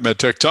Twitter at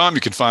MedTechTom.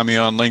 You can find me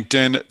on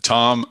LinkedIn,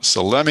 Tom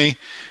Salemi.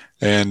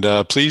 And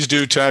please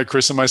do tag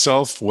Chris and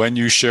myself when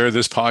you share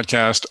this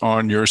podcast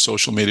on your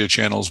social media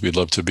channels. We'd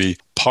love to be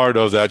part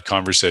of that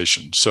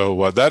conversation.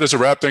 So that is a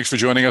wrap. Thanks for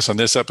joining us on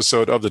this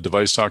episode of the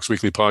Device Talks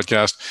Weekly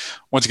Podcast.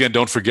 Once again,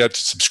 don't forget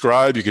to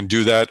subscribe. You can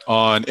do that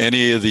on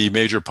any of the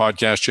major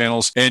podcast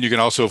channels. And you can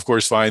also, of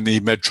course, find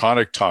the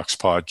Medtronic Talks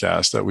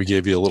podcast that we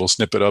gave you a little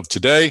snippet of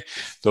today.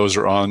 Those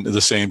are on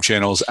the same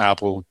channels,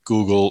 Apple,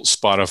 Google,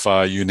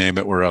 Spotify, you name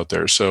it, we're out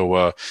there.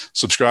 So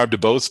subscribe to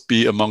both.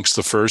 Be amongst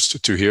the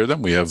first to hear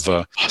them. We have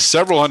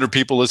several hundred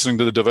people listening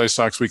to the Device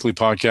Talks Weekly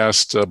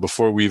podcast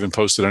before we even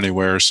post it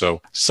anywhere.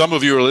 So some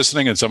of you are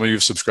listening and some of you are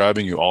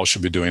subscribing. You all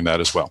should be doing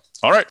that as well.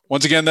 All right.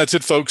 Once again, that's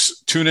it,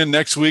 folks. Tune in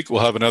next week.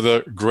 We'll have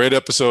another great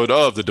episode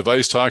of the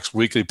Device Talks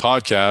Weekly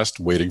podcast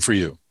waiting for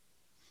you.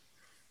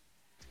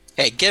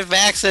 Hey, get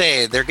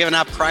vaccinated. They're giving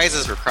out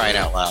prizes for crying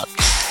out loud.